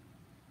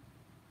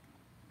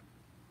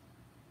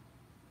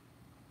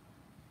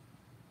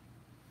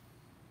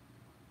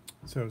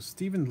 So,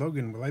 Stephen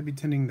Logan, will I be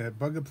attending the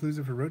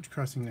Bugapalooza for Roach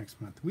Crossing next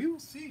month? We will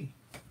see.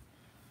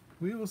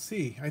 We will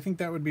see. I think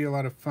that would be a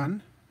lot of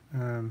fun.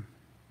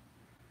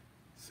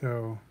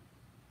 So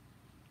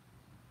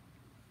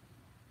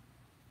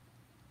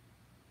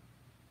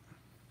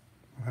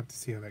we'll have to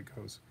see how that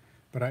goes.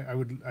 But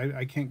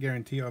I can't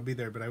guarantee I'll be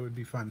there, but I would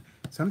be fun.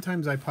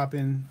 Sometimes I pop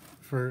in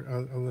for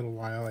a little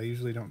while. I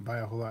usually don't buy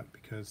a whole lot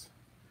because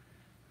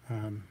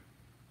I'm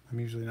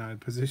usually not in a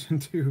position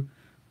to,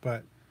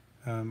 but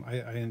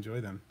I enjoy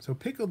them. So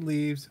pickled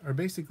leaves are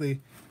basically,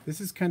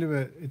 this is kind of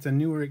it's a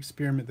newer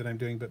experiment that I'm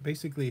doing, but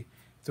basically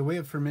it's a way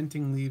of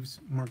fermenting leaves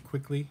more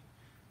quickly,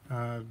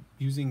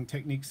 using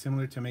techniques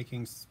similar to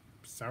making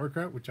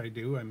sauerkraut, which I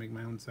do. I make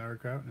my own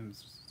sauerkraut and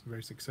it's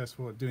very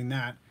successful at doing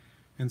that.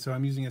 And so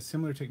I'm using a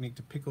similar technique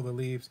to pickle the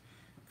leaves,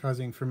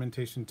 causing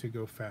fermentation to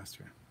go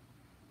faster.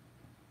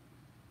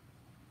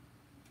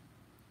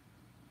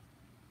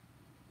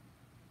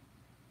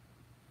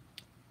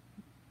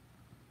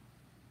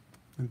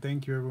 And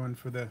thank you everyone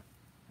for the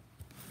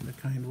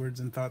kind words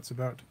and thoughts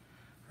about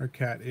our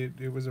cat.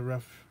 It was a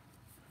rough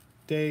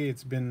day.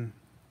 It's been,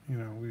 you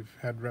know, we've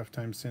had rough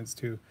times since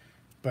too.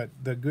 But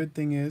the good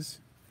thing is,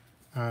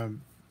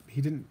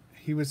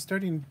 he was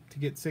starting to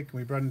get sick, and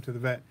we brought him to the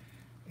vet,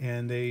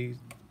 and they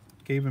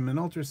gave him an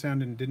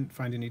ultrasound and didn't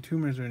find any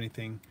tumors or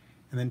anything.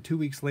 And then 2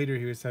 weeks later,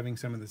 he was having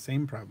some of the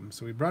same problems.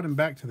 So we brought him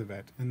back to the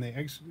vet, and they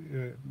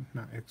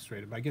not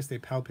x-rayed him, I guess they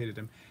palpated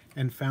him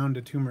and found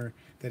a tumor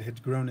that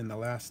had grown in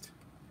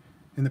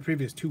the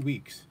previous 2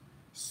 weeks,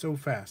 so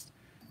fast.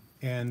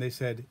 And they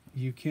said,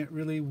 you can't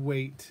really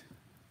wait.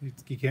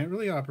 You can't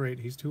really operate.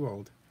 He's too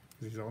old.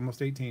 He's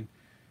almost 18.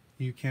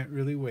 You can't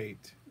really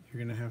wait.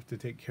 You're going to have to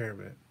take care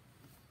of it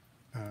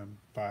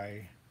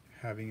by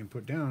having him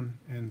put down.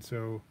 And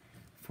so,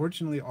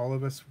 fortunately, all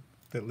of us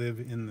that live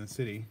in the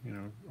city, you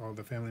know, all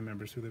the family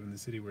members who live in the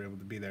city were able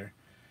to be there.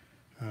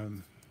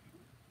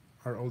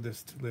 Our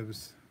oldest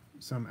lives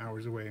some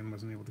hours away and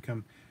wasn't able to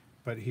come,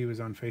 but he was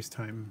on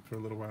FaceTime for a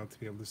little while to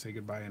be able to say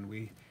goodbye, and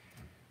we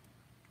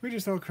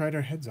just all cried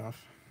our heads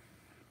off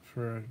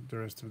for the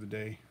rest of the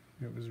day.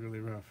 It was really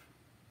rough,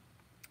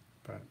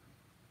 but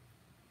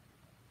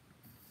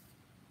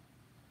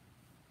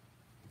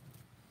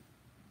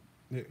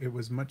it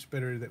was much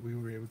better that we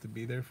were able to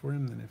be there for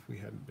him than if we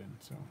hadn't been.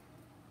 So,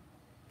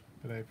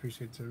 but I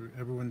appreciate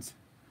everyone's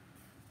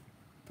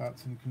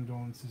thoughts and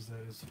condolences.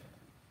 That is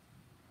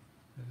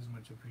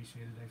much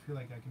appreciated. I feel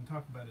like I can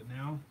talk about it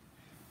now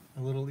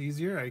a little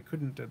easier. I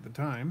couldn't at the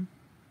time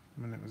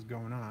when it was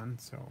going on,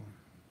 so.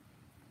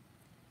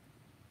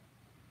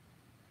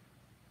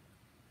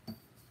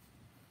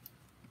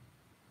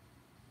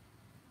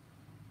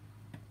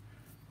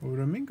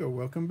 Domingo,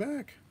 welcome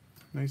back.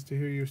 Nice to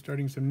hear you're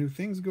starting some new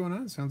things going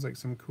on. Sounds like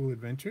some cool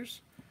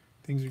adventures.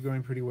 Things are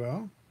going pretty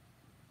well.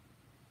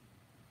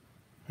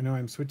 I know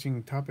I'm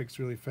switching topics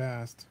really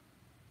fast.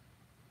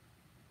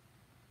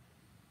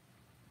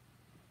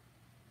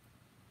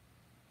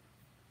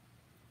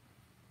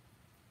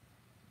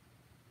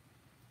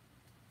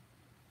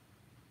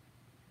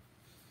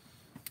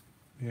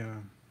 Yeah,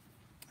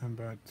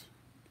 but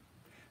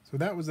so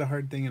that was the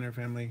hard thing in our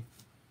family.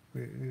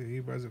 He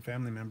was a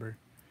family member,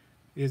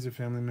 is a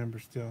family member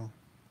still,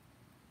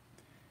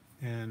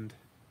 and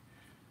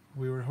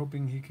we were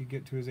hoping he could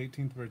get to his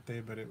 18th birthday,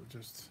 but it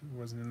just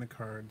wasn't in the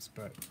cards.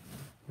 But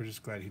we're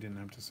just glad he didn't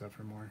have to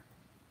suffer more.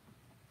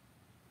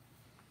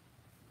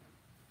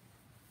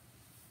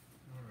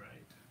 All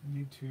right, I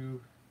need to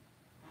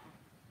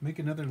make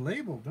another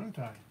label, don't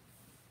I?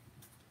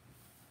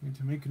 Need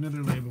to make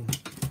another label.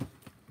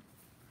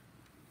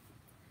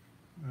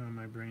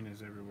 My brain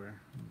is everywhere.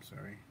 I'm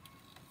sorry.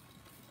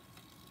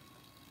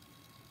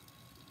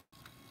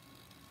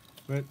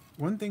 But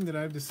one thing that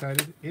I've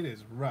decided, it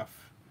is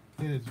rough.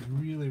 It is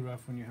really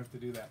rough when you have to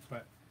do that.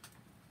 But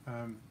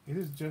it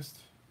is just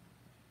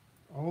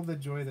all the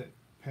joy that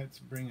pets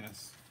bring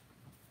us.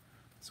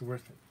 It's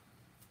worth it.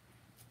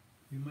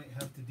 You might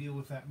have to deal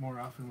with that more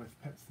often with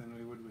pets than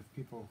we would with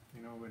people,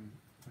 you know, when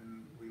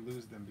we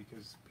lose them,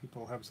 because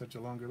people have such a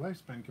longer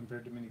lifespan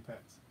compared to many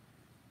pets.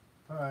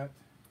 But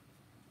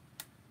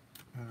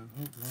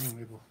wrong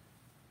label.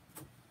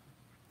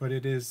 But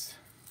it's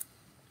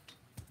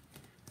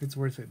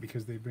worth it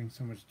because they bring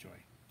so much joy.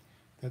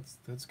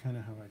 That's kind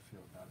of how I feel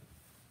about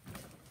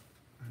it.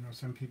 I know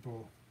some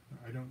people,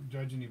 I don't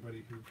judge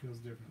anybody who feels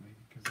differently,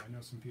 because I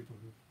know some people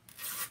who,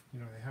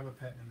 you know, they have a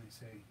pet and they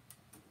say,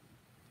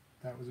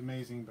 that was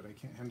amazing, but I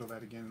can't handle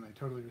that again, and I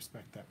totally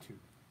respect that too.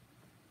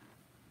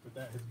 But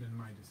that has been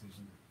my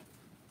decision.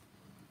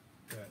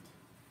 That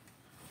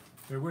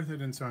they're worth it,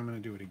 and so I'm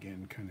going to do it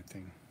again, kind of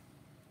thing.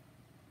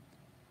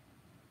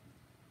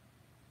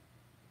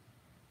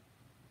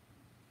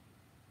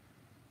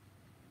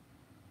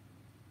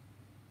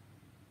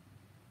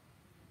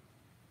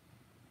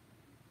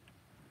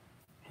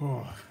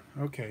 Oh,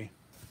 okay.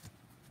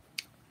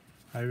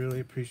 I really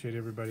appreciate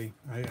everybody.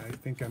 I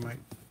think I might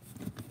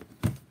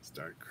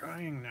start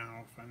crying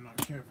now if I'm not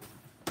careful.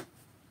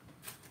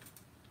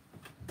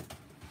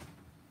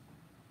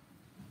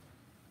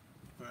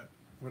 But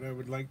what I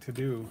would like to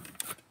do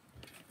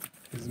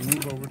is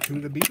move over to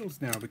the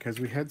beetles now,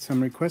 because we had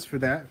some requests for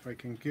that. If I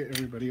can get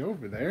everybody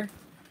over there,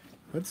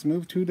 let's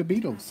move to the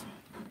beetles.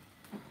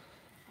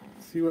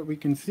 See what we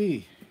can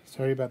see.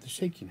 Sorry about the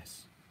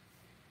shakiness.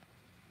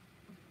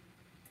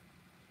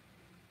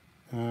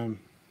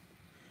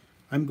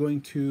 I'm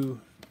going to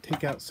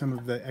take out some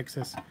of the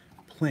excess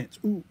plants.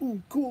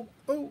 Ooh, cool.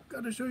 Oh,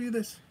 gotta show you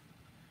this.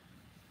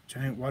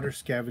 Giant water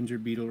scavenger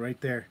beetle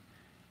right there.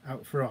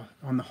 Out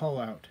on the haul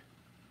out.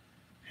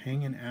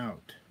 Hanging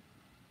out.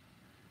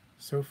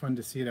 So fun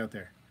to see it out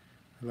there.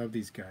 I love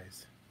these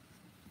guys.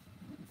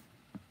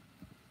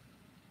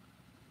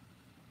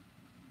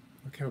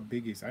 Look how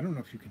big he is. I don't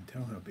know if you can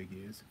tell how big he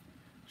is.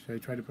 Should I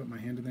try to put my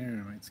hand in there?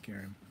 I might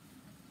scare him.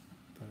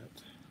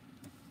 But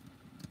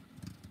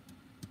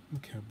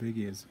look how big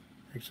he is.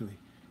 Actually,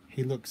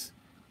 he looks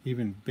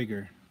even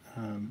bigger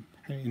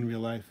in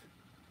real life.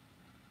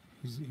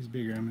 He's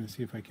bigger. I'm going to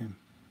see if I can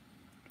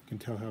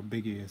tell how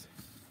big he is.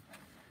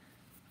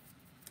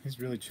 He's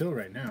really chill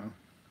right now.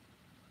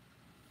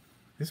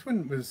 This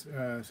one was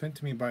sent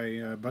to me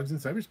by Bugs in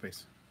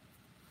Cyberspace.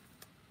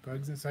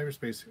 Bugs in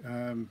Cyberspace.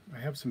 I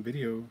have some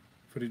video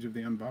footage of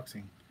the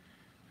unboxing.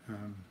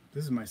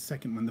 This is my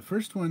second one. The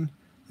first one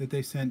that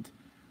they sent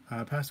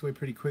passed away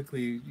pretty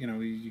quickly. You know,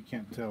 you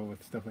can't tell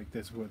with stuff like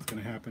this what's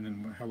going to happen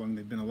and how long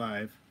they've been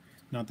alive.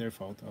 Not their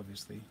fault,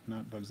 obviously.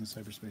 Not Bugs in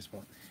Cyberspace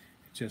fault.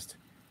 It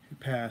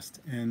passed.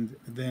 And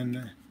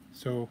then,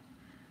 so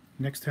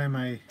next time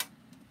I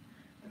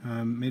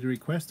made a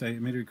request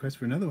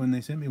for another one.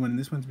 They sent me one, and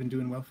this one's been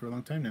doing well for a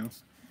long time now.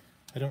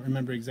 I don't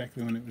remember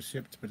exactly when it was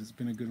shipped, but it's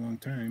been a good long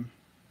time.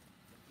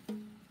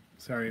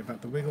 Sorry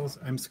about the wiggles.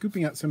 I'm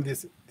scooping out some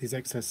of these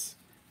excess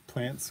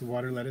plants,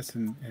 water lettuce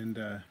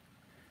and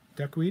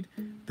duckweed.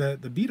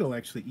 The beetle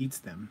actually eats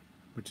them,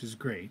 which is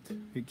great.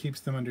 It keeps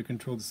them under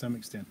control to some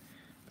extent.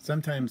 But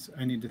sometimes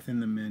I need to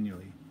thin them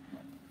manually.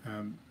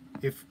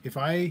 If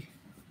I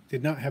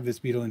did not have this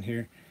beetle in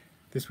here,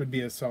 this would be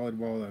a solid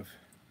wall of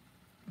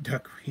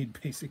duckweed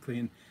basically,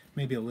 and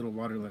maybe a little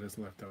water lettuce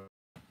left over.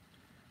 I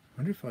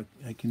wonder if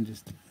I can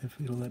just, if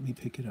it'll let me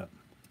pick it up.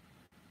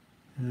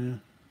 I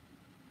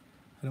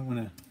don't want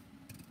to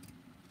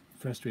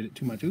frustrate it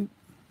too much. Ooh,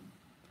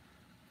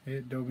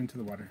 it dove into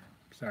the water.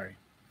 Sorry.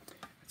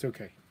 It's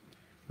okay.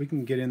 We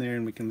can get in there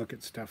and we can look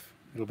at stuff.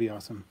 It'll be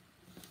awesome.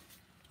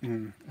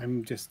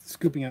 I'm just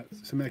scooping out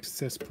some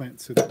excess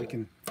plants so that we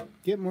can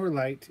get more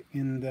light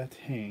in the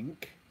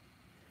tank,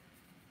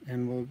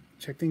 and we'll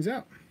check things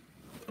out.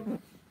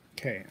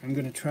 Okay, I'm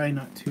going to try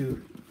not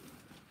to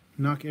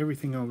knock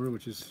everything over,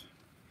 which is,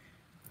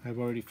 I've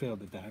already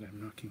failed at that.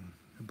 I'm knocking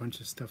a bunch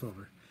of stuff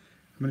over.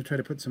 I'm going to try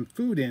to put some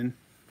food in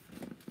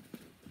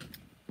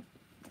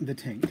the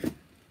tank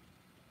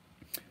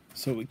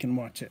so we can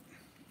watch it.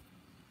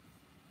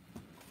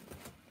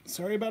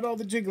 Sorry about all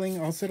the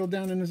jiggling. I'll settle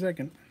down in a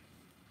second.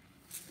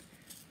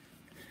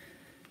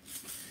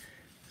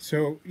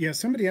 So yeah,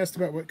 somebody asked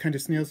about what kind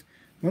of snails.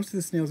 Most of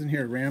the snails in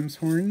here are ram's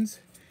horns,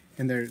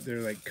 and they're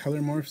like color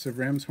morphs of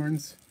ram's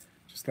horns,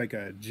 just like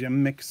a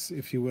gem mix,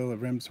 if you will,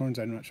 of ram's horns.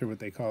 I'm not sure what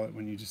they call it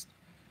when you just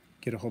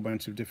get a whole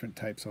bunch of different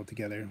types all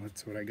together.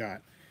 That's what I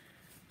got.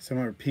 Some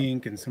are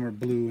pink, and some are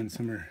blue, and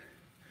some are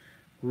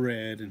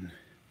red, and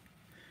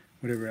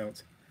whatever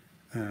else.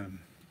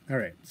 All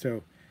right,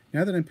 so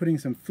now that I'm putting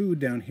some food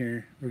down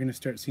here, we're going to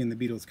start seeing the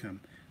beetles come.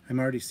 I'm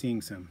already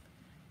seeing some.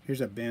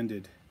 Here's a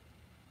banded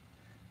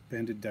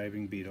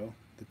diving beetle,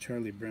 the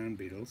Charlie Brown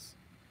beetles,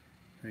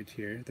 right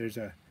here. There's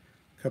a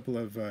couple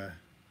of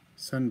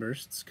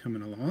sunbursts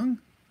coming along.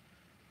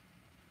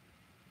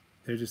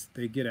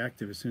 They get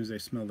active as soon as they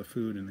smell the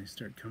food and they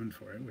start coming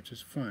for it, which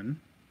is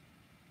fun.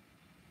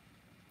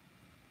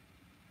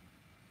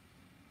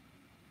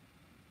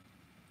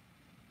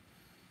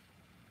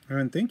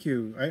 And thank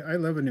you. I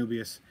love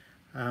Anubias.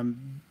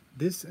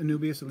 This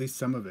Anubias, at least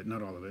some of it,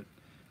 not all of it,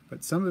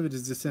 but some of it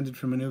is descended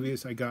from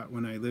Anubias I got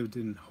when I lived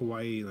in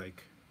Hawaii.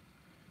 Like,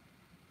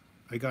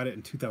 I got it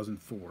in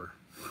 2004,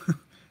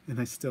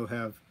 and I still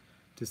have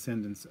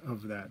descendants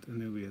of that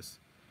Anubias.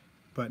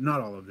 But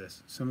not all of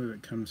this. Some of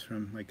it comes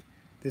from, like,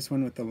 this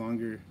one with the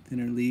longer,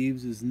 thinner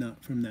leaves is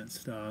not from that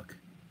stock.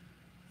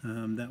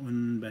 That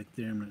one back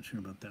there, I'm not sure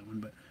about that one,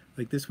 but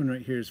like this one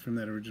right here is from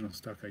that original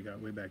stock I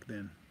got way back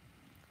then.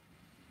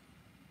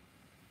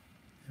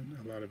 And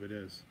a lot of it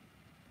is.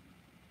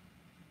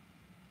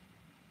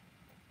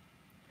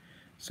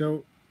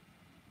 So,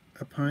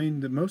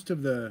 most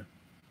of the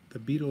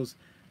beetles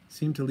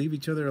seem to leave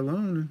each other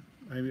alone.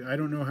 I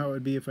don't know how it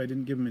would be if I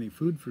didn't give them any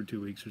food for 2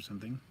 weeks or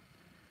something.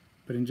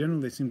 But in general,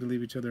 they seem to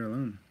leave each other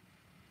alone.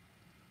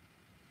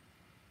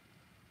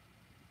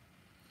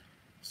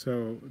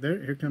 So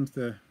here comes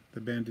the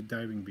banded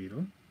diving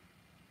beetle.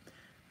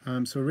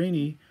 So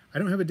Rainey, I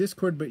don't have a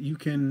Discord, but you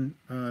can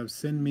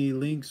send me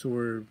links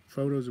or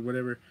photos or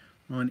whatever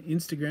on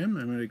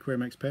Instagram. I'm at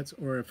Aquarimax Pets,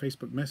 or a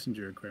Facebook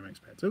Messenger, Aquarimax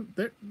Pets. Oh,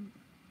 there.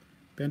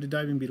 Banded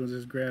diving beetle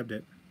just grabbed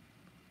it.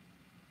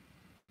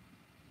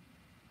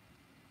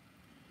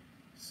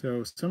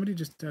 So somebody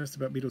just asked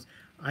about beetles.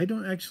 I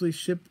don't actually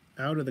ship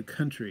out of the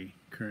country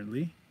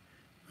currently.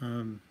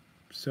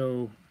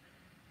 So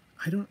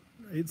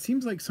it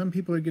seems like some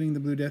people are getting the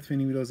blue death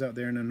fainting beetles out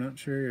there, and I'm not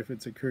sure if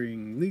it's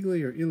occurring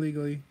legally or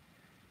illegally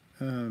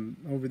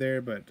over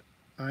there, but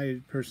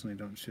I personally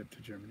don't ship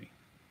to Germany.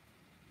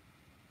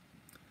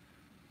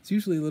 It's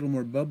usually a little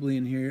more bubbly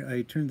in here.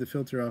 I turned the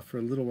filter off for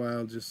a little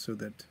while just so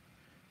that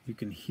you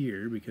can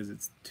hear, because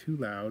it's too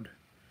loud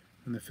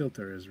and the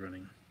filter is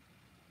running.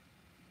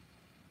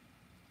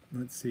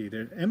 Let's see,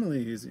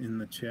 Emily is in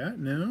the chat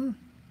now.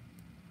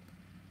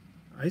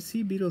 I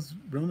see beetles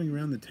roaming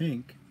around the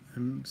tank.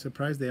 I'm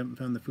surprised they haven't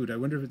found the food. I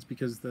wonder if it's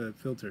because the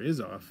filter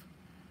is off.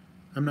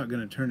 I'm not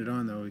going to turn it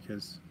on though,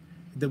 because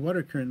the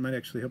water current might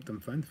actually help them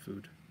find the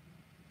food.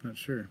 Not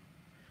sure.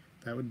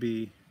 That would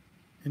be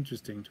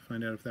interesting to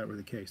find out if that were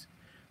the case.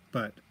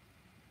 But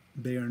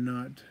they are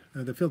not,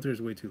 the filter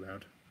is way too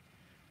loud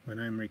when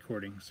I'm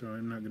recording, so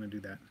I'm not going to do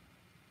that.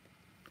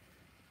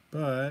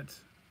 But,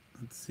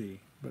 let's see.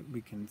 But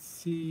we can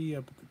see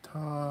up at the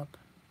top.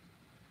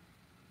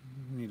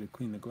 We need to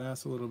clean the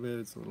glass a little bit.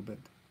 It's a little bit,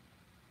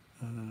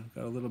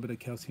 got a little bit of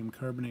calcium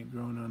carbonate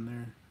growing on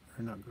there.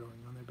 Or not growing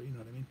on there, but you know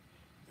what I mean.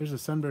 There's a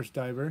sunburst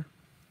diver.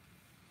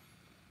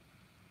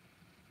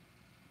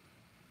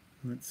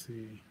 Let's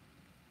see.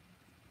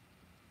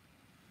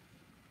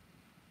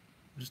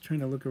 I'm just trying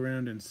to look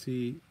around and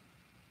see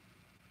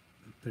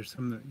if there's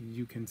some that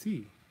you can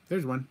see.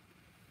 There's one.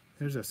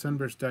 There's a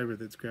sunburst diver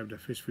that's grabbed a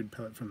fish food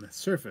pellet from the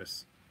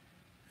surface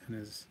and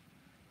is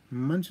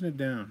munching it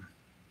down.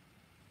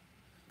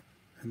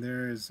 And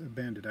there is a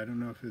bandit. I don't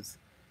know if it's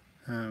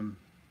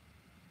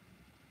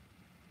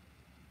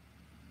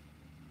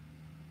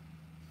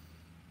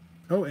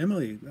oh,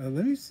 Emily,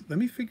 let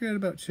me figure out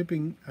about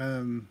shipping.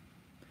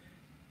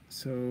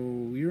 So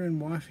you're in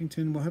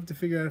Washington. We'll have to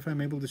figure out if I'm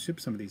able to ship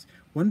some of these.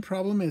 One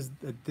problem is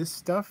that this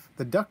stuff,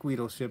 the duckweed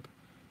will ship.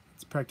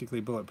 It's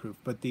practically bulletproof.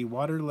 But the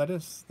water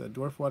lettuce, the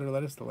dwarf water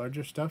lettuce, the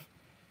larger stuff,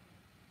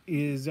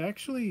 is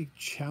actually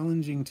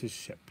challenging to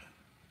ship.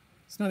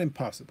 It's not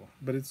impossible,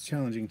 but it's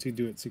challenging to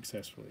do it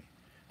successfully.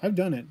 I've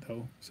done it,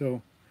 though,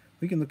 so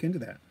we can look into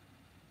that.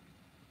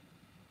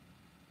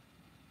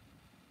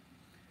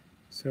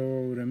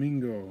 So,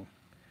 Domingo,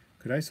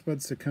 could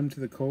isopods succumb to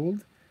the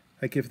cold?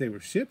 Like if they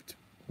were shipped?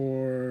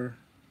 Or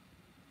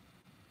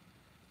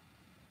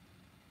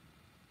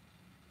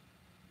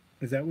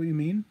is that what you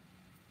mean?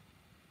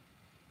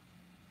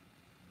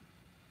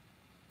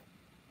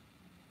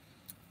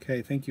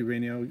 Okay, thank you,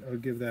 Rainey. I'll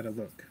give that a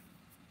look.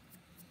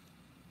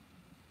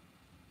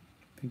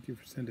 Thank you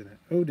for sending that.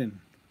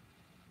 Odin.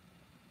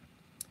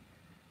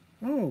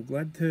 Oh,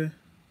 glad to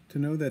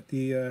know that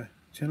the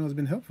channel has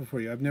been helpful for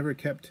you. I've never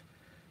kept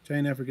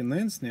giant African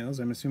land snails.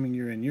 I'm assuming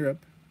you're in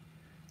Europe,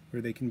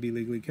 where they can be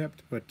legally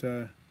kept,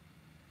 but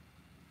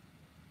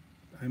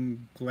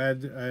I'm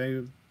glad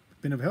I've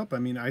been of help. I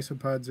mean,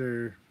 isopods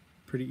are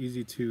pretty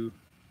easy to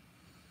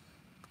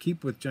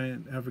keep with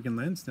giant African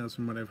land snails.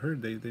 From what I've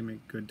heard, they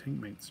make good tank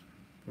mates.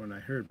 From what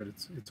I heard, but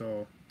it's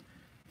all,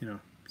 you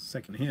know,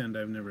 secondhand.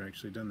 I've never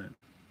actually done that.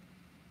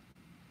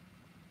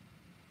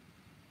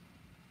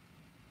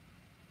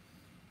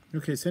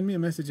 Okay, send me a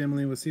message,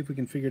 Emily. We'll see if we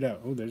can figure it out.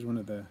 Oh, there's one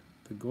of the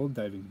gold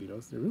diving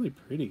beetles. They're really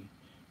pretty,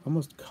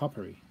 almost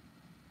coppery.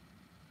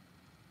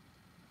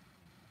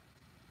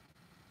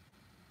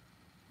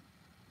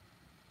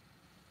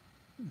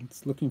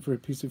 It's looking for a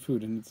piece of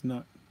food, and it's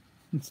not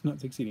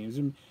succeeding.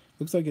 It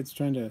looks like it's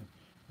trying to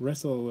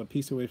wrestle a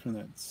piece away from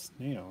that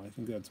snail. I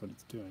think that's what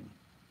it's doing.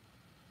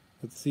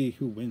 Let's see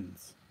who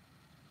wins.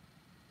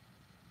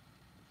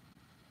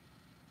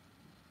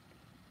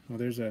 Oh,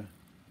 there's a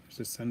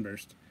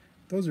sunburst.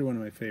 Those are one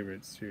of my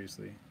favorites,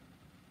 seriously.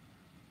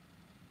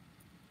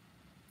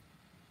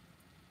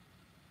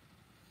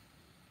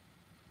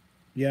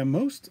 Yeah,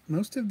 most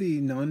of the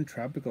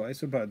non-tropical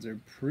isopods are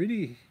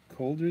pretty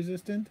cold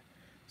resistant.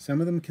 Some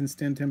of them can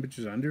stand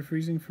temperatures under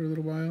freezing for a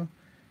little while,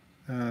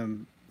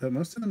 but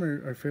most of them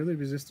are fairly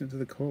resistant to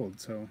the cold.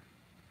 So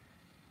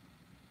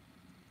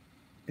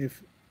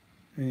if,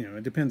 you know,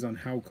 it depends on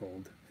how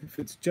cold. If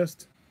it's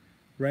just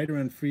right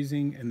around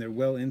freezing and they're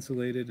well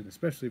insulated, and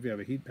especially if you have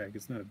a heat pack,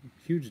 it's not a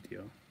huge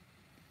deal.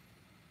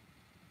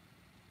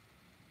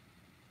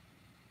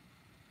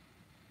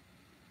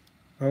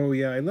 Oh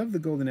yeah, I love the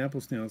golden apple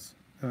snails.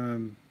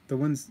 The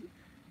ones,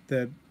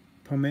 the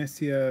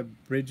Pomacia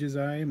Bridges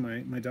Eye,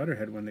 my daughter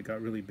had one that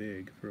got really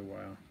big for a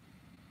while.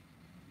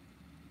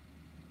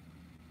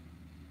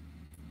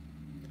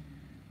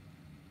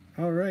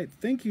 All right,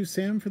 thank you,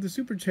 Sam, for the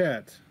super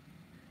chat.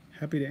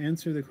 Happy to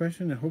answer the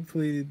question, and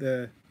hopefully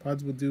the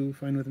pods will do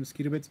fine with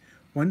mosquito bits.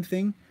 One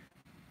thing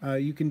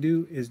you can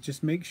do is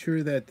just make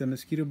sure that the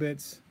mosquito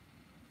bits,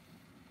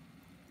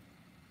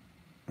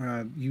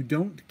 you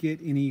don't get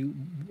any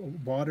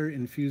water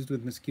infused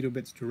with mosquito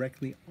bits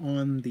directly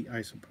on the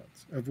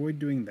isopods. Avoid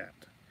doing that,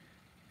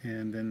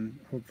 and then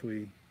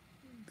hopefully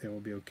they will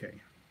be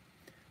okay.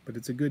 But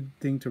it's a good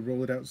thing to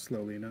roll it out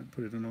slowly, not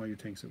put it on all your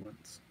tanks at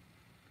once.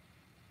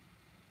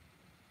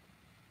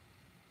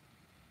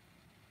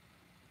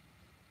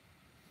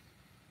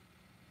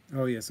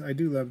 Oh yes, I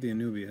do love the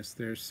Anubias.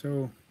 They're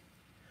so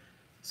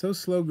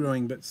slow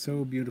growing, but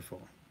so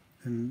beautiful.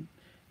 And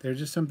there's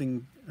just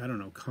something, I don't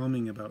know,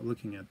 calming about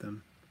looking at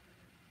them.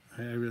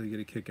 I really get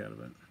a kick out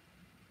of it.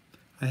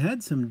 I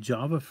had some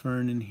Java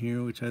fern in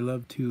here, which I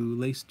love too,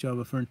 lace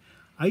Java fern.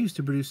 I used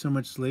to produce so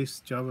much lace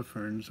Java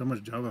fern, so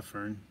much Java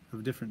fern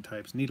of different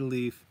types, needle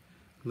leaf,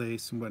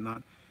 lace, and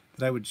whatnot,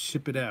 that I would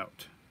ship it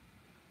out.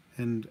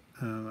 And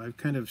I've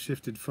kind of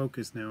shifted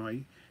focus now.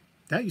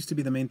 That used to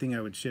be the main thing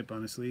I would ship,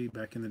 honestly,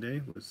 back in the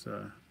day, was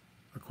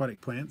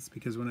aquatic plants,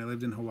 because when I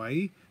lived in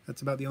Hawaii,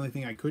 that's about the only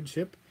thing I could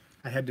ship.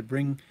 I had to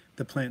bring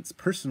the plants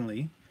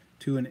personally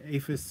to an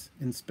aphis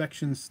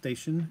inspection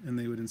station, and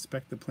they would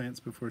inspect the plants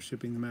before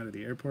shipping them out of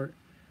the airport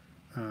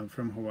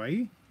from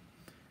Hawaii.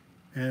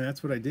 And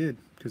that's what I did,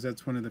 because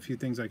that's one of the few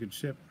things I could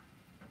ship.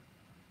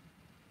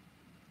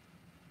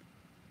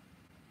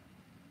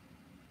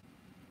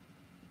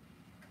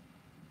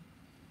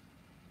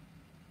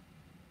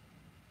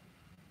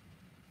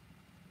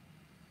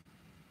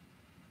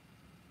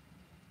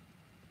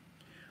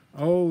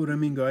 Oh,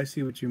 Domingo, I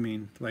see what you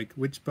mean. Like,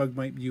 which bug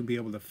might you be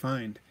able to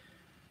find?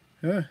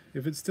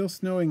 If it's still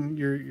snowing,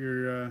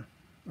 your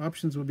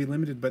options will be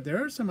limited. But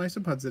there are some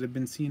isopods that have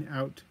been seen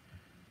out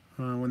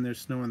when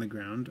there's snow on the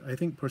ground. I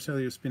think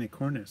Porcellio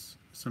spinicornis is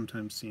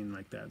sometimes seen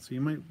like that. So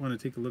you might want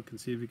to take a look and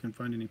see if you can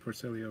find any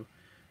Porcellio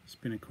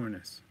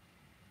spinicornis.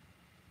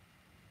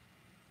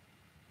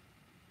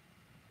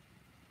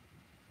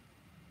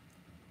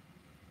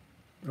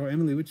 Oh,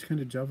 Emily, which kind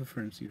of Java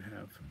ferns do you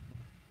have?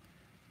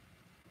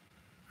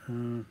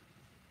 You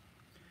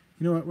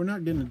know what? We're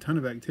not getting a ton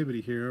of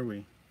activity here, are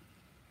we?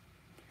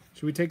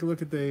 Should we take a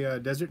look at the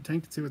desert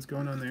tank and see what's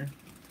going on there?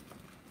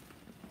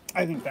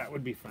 I think that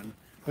would be fun.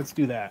 Let's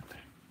do that.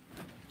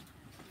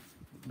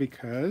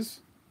 Because,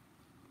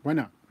 why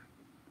not?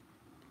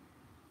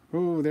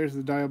 Oh, there's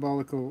the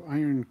diabolical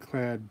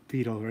ironclad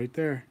beetle right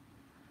there,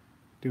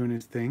 doing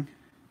his thing.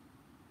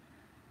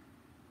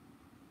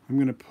 I'm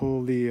gonna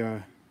pull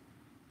the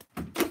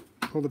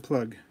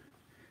plug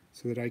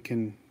so that I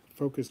can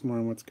focus more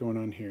on what's going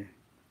on here.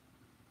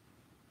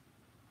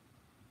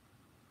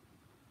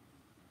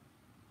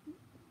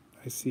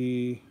 I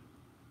see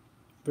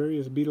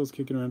various beetles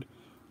kicking around.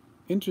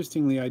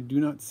 Interestingly, I do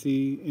not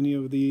see any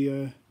of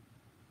the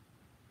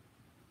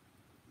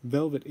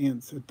velvet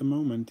ants at the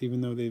moment, even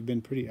though they've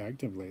been pretty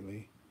active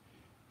lately.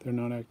 They're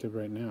not active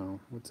right now.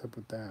 What's up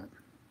with that?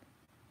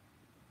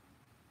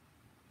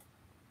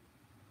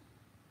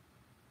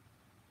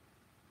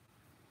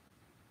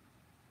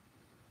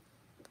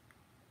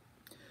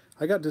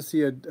 I got to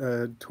see a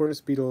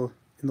tortoise beetle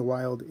in the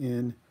wild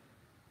in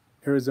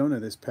Arizona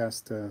this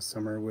past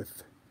summer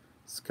with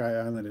Sky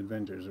Island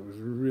Adventures. It was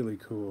really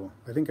cool.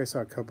 I think I saw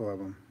a couple of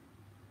them.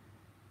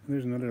 And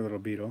there's another little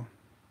beetle.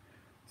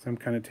 some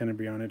kind of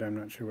tenebrionid. I'm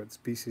not sure what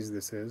species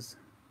this is,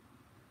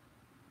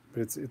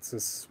 but it's a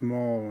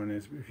small one,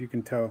 if you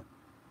can tell,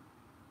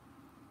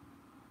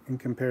 in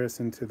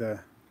comparison to the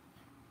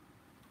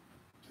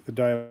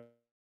dial.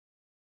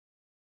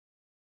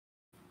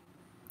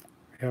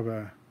 We have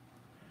a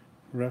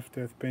rough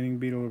death fainting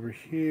beetle over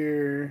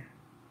here.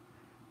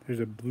 There's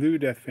a blue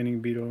death fainting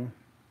beetle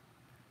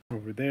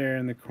over there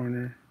in the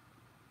corner.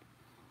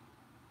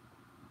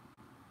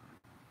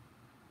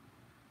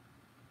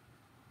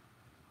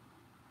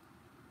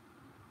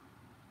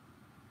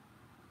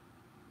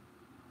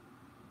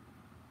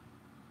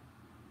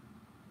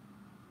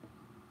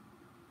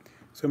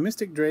 So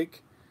Mystic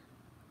Drake,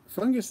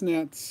 fungus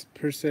gnats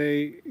per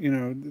se, you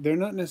know, they're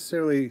not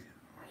necessarily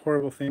a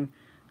horrible thing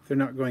if they're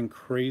not going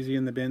crazy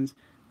in the bins.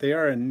 They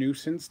are a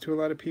nuisance to a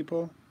lot of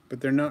people,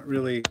 but they're not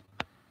really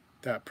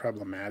that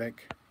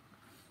problematic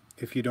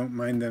if you don't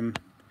mind them,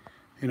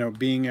 you know,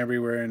 being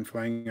everywhere and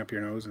flying up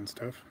your nose and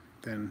stuff.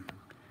 Then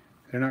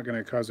they're not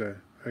going to cause a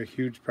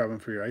huge problem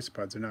for your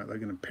isopods. They're not like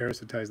going to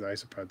parasitize the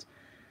isopods.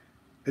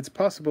 It's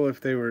possible if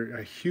they were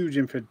a huge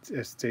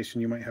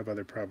infestation, you might have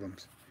other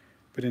problems.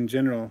 But in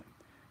general,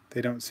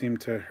 they don't seem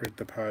to hurt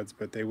the pods,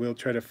 but they will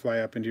try to fly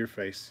up into your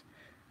face.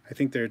 I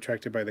think they're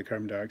attracted by the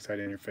carbon dioxide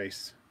in your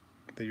face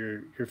that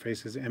your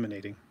face is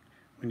emanating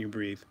when you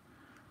breathe.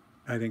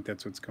 I think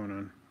that's what's going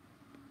on.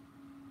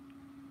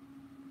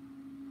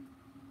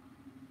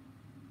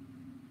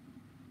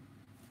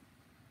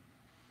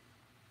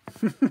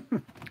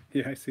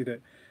 Yeah, I see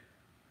that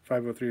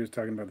 503 was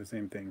talking about the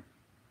same thing.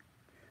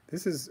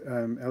 This is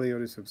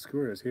Eleotis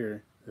obscurus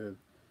here, the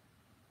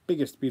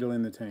biggest beetle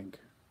in the tank.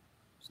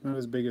 It's not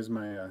as big as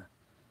my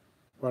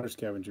water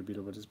scavenger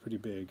beetle, but it's pretty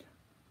big.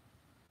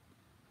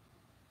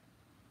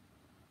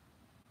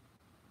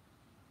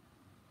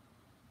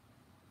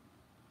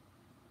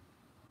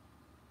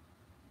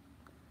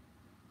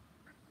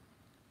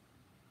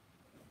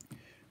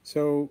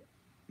 So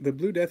the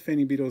blue death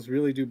feigning beetles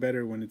really do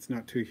better when it's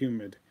not too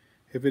humid.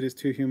 If it is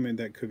too humid,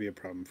 that could be a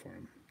problem for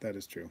them. That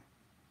is true.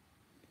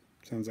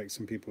 Sounds like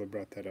some people have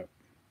brought that up.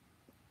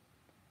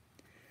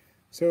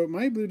 So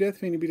my blue death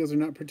feigning beetles are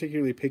not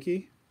particularly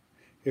picky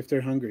if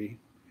they're hungry.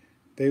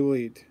 They will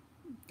eat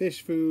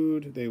fish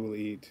food, they will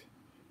eat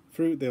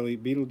fruit, they'll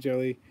eat beetle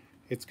jelly.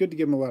 It's good to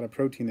give them a lot of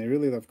protein. They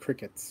really love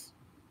crickets.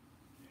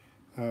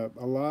 A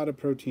lot of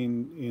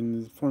protein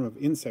in the form of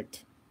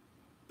insect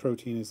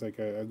protein is like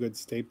a good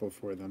staple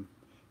for them.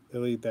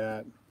 They'll eat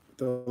that.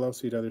 They'll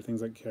also eat other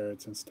things like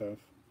carrots and stuff.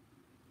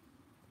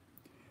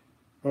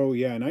 Oh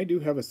yeah, and I do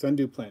have a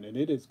sundew plant, and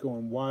it is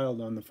going wild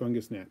on the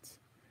fungus gnats.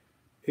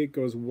 It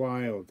goes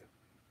wild.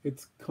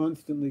 It's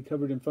constantly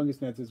covered in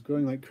fungus gnats. It's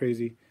growing like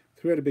crazy.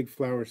 Threw out a big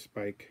flower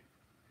spike.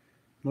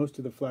 Most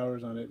of the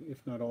flowers on it,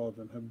 if not all of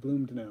them, have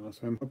bloomed now.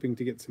 So I'm hoping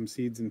to get some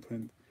seeds and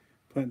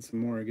plant some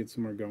more, get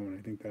some more going.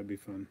 I think that'd be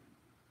fun.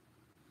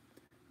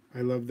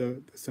 I love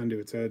the sundew.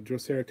 It's a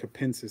Drosera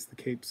capensis, the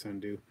Cape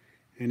sundew,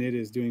 and it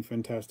is doing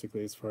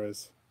fantastically as far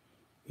as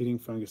eating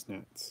fungus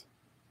gnats.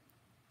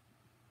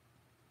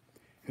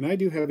 And I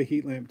do have a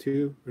heat lamp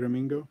too,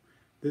 Ramingo.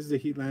 This is a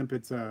heat lamp.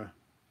 It's a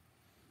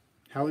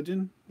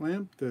halogen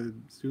lamp, the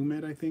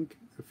Zoomed, I think,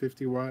 a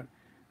 50 watt.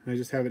 And I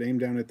just have it aimed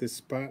down at this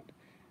spot,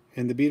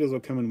 and the beetles will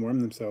come and warm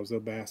themselves. They'll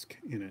bask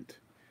in it.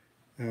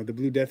 The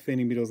blue death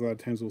feigning beetles a lot of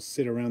times will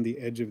sit around the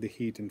edge of the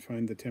heat and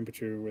find the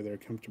temperature where they're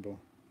comfortable,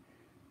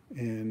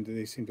 and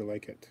they seem to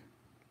like it.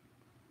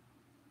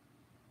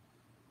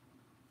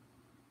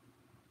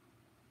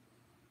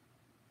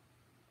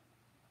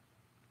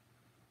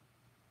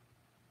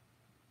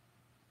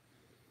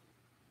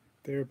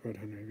 Theropod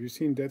hunter. Have you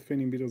seen death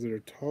feigning beetles that are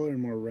taller and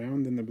more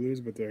round than the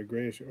blues, but they're a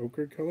grayish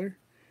ochre color?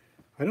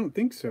 I don't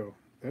think so.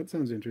 That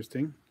sounds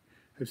interesting.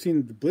 I've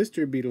seen the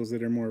blister beetles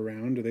that are more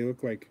round. They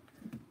look like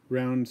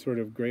round sort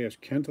of grayish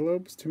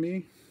cantaloupes to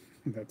me.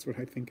 That's what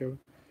I think of.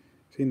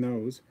 Seen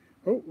those.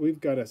 Oh, we've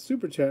got a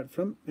super chat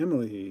from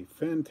Emily.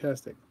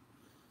 Fantastic.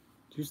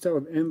 Do you still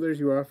have endlers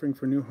you're offering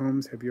for new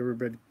homes? Have you ever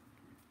bred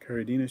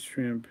Caridina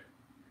shrimp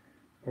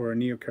or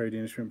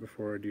Neocaridina shrimp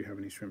before? Or do you have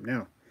any shrimp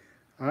now?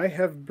 I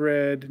have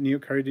bred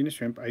Neocaridina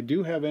shrimp. I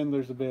do have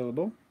endlers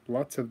available,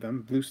 lots of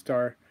them, Blue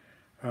Star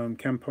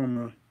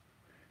Campoma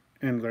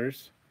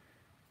endlers,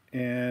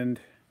 and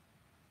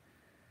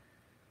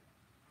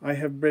I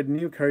have bred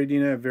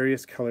Neocaridina of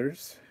various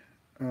colors.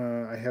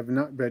 I have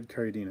not bred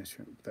Caridina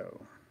shrimp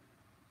though.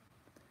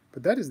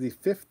 But that is the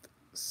 5th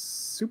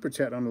super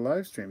chat on the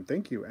live stream.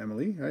 Thank you,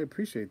 Emily. I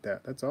appreciate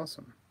that. That's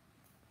awesome.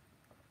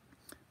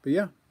 But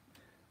yeah,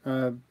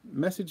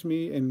 message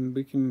me and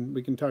we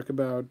can talk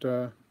about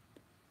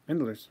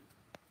endlers.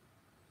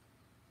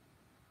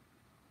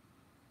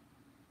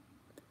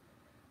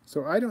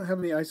 So I don't have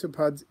any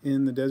isopods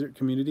in the desert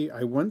community.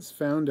 I once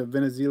found a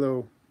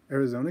Venezilo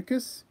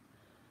arizonicus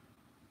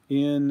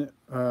in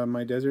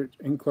my desert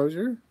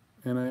enclosure,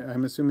 and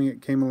I'm assuming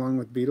it came along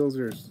with beetles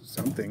or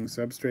something,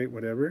 substrate,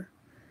 whatever.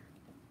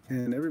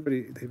 And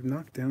everybody, they've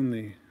knocked down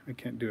the, I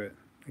can't do it.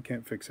 I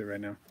can't fix it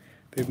right now.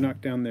 They've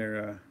knocked down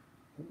their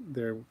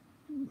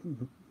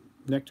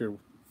nectar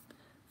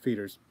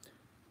feeders.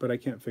 but I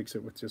can't fix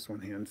it with just one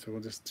hand, so we'll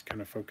just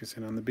kind of focus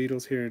in on the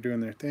beetles here doing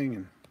their thing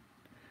and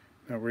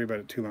not worry about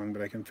it too long,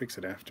 but I can fix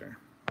it after.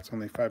 It's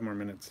only 5 more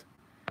minutes.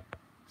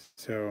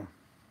 So,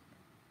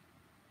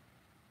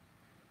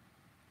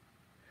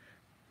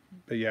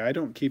 but yeah, I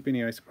don't keep any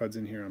isopods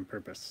in here on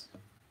purpose.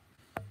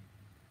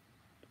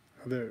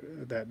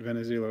 That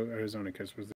Venezuela arizonicus was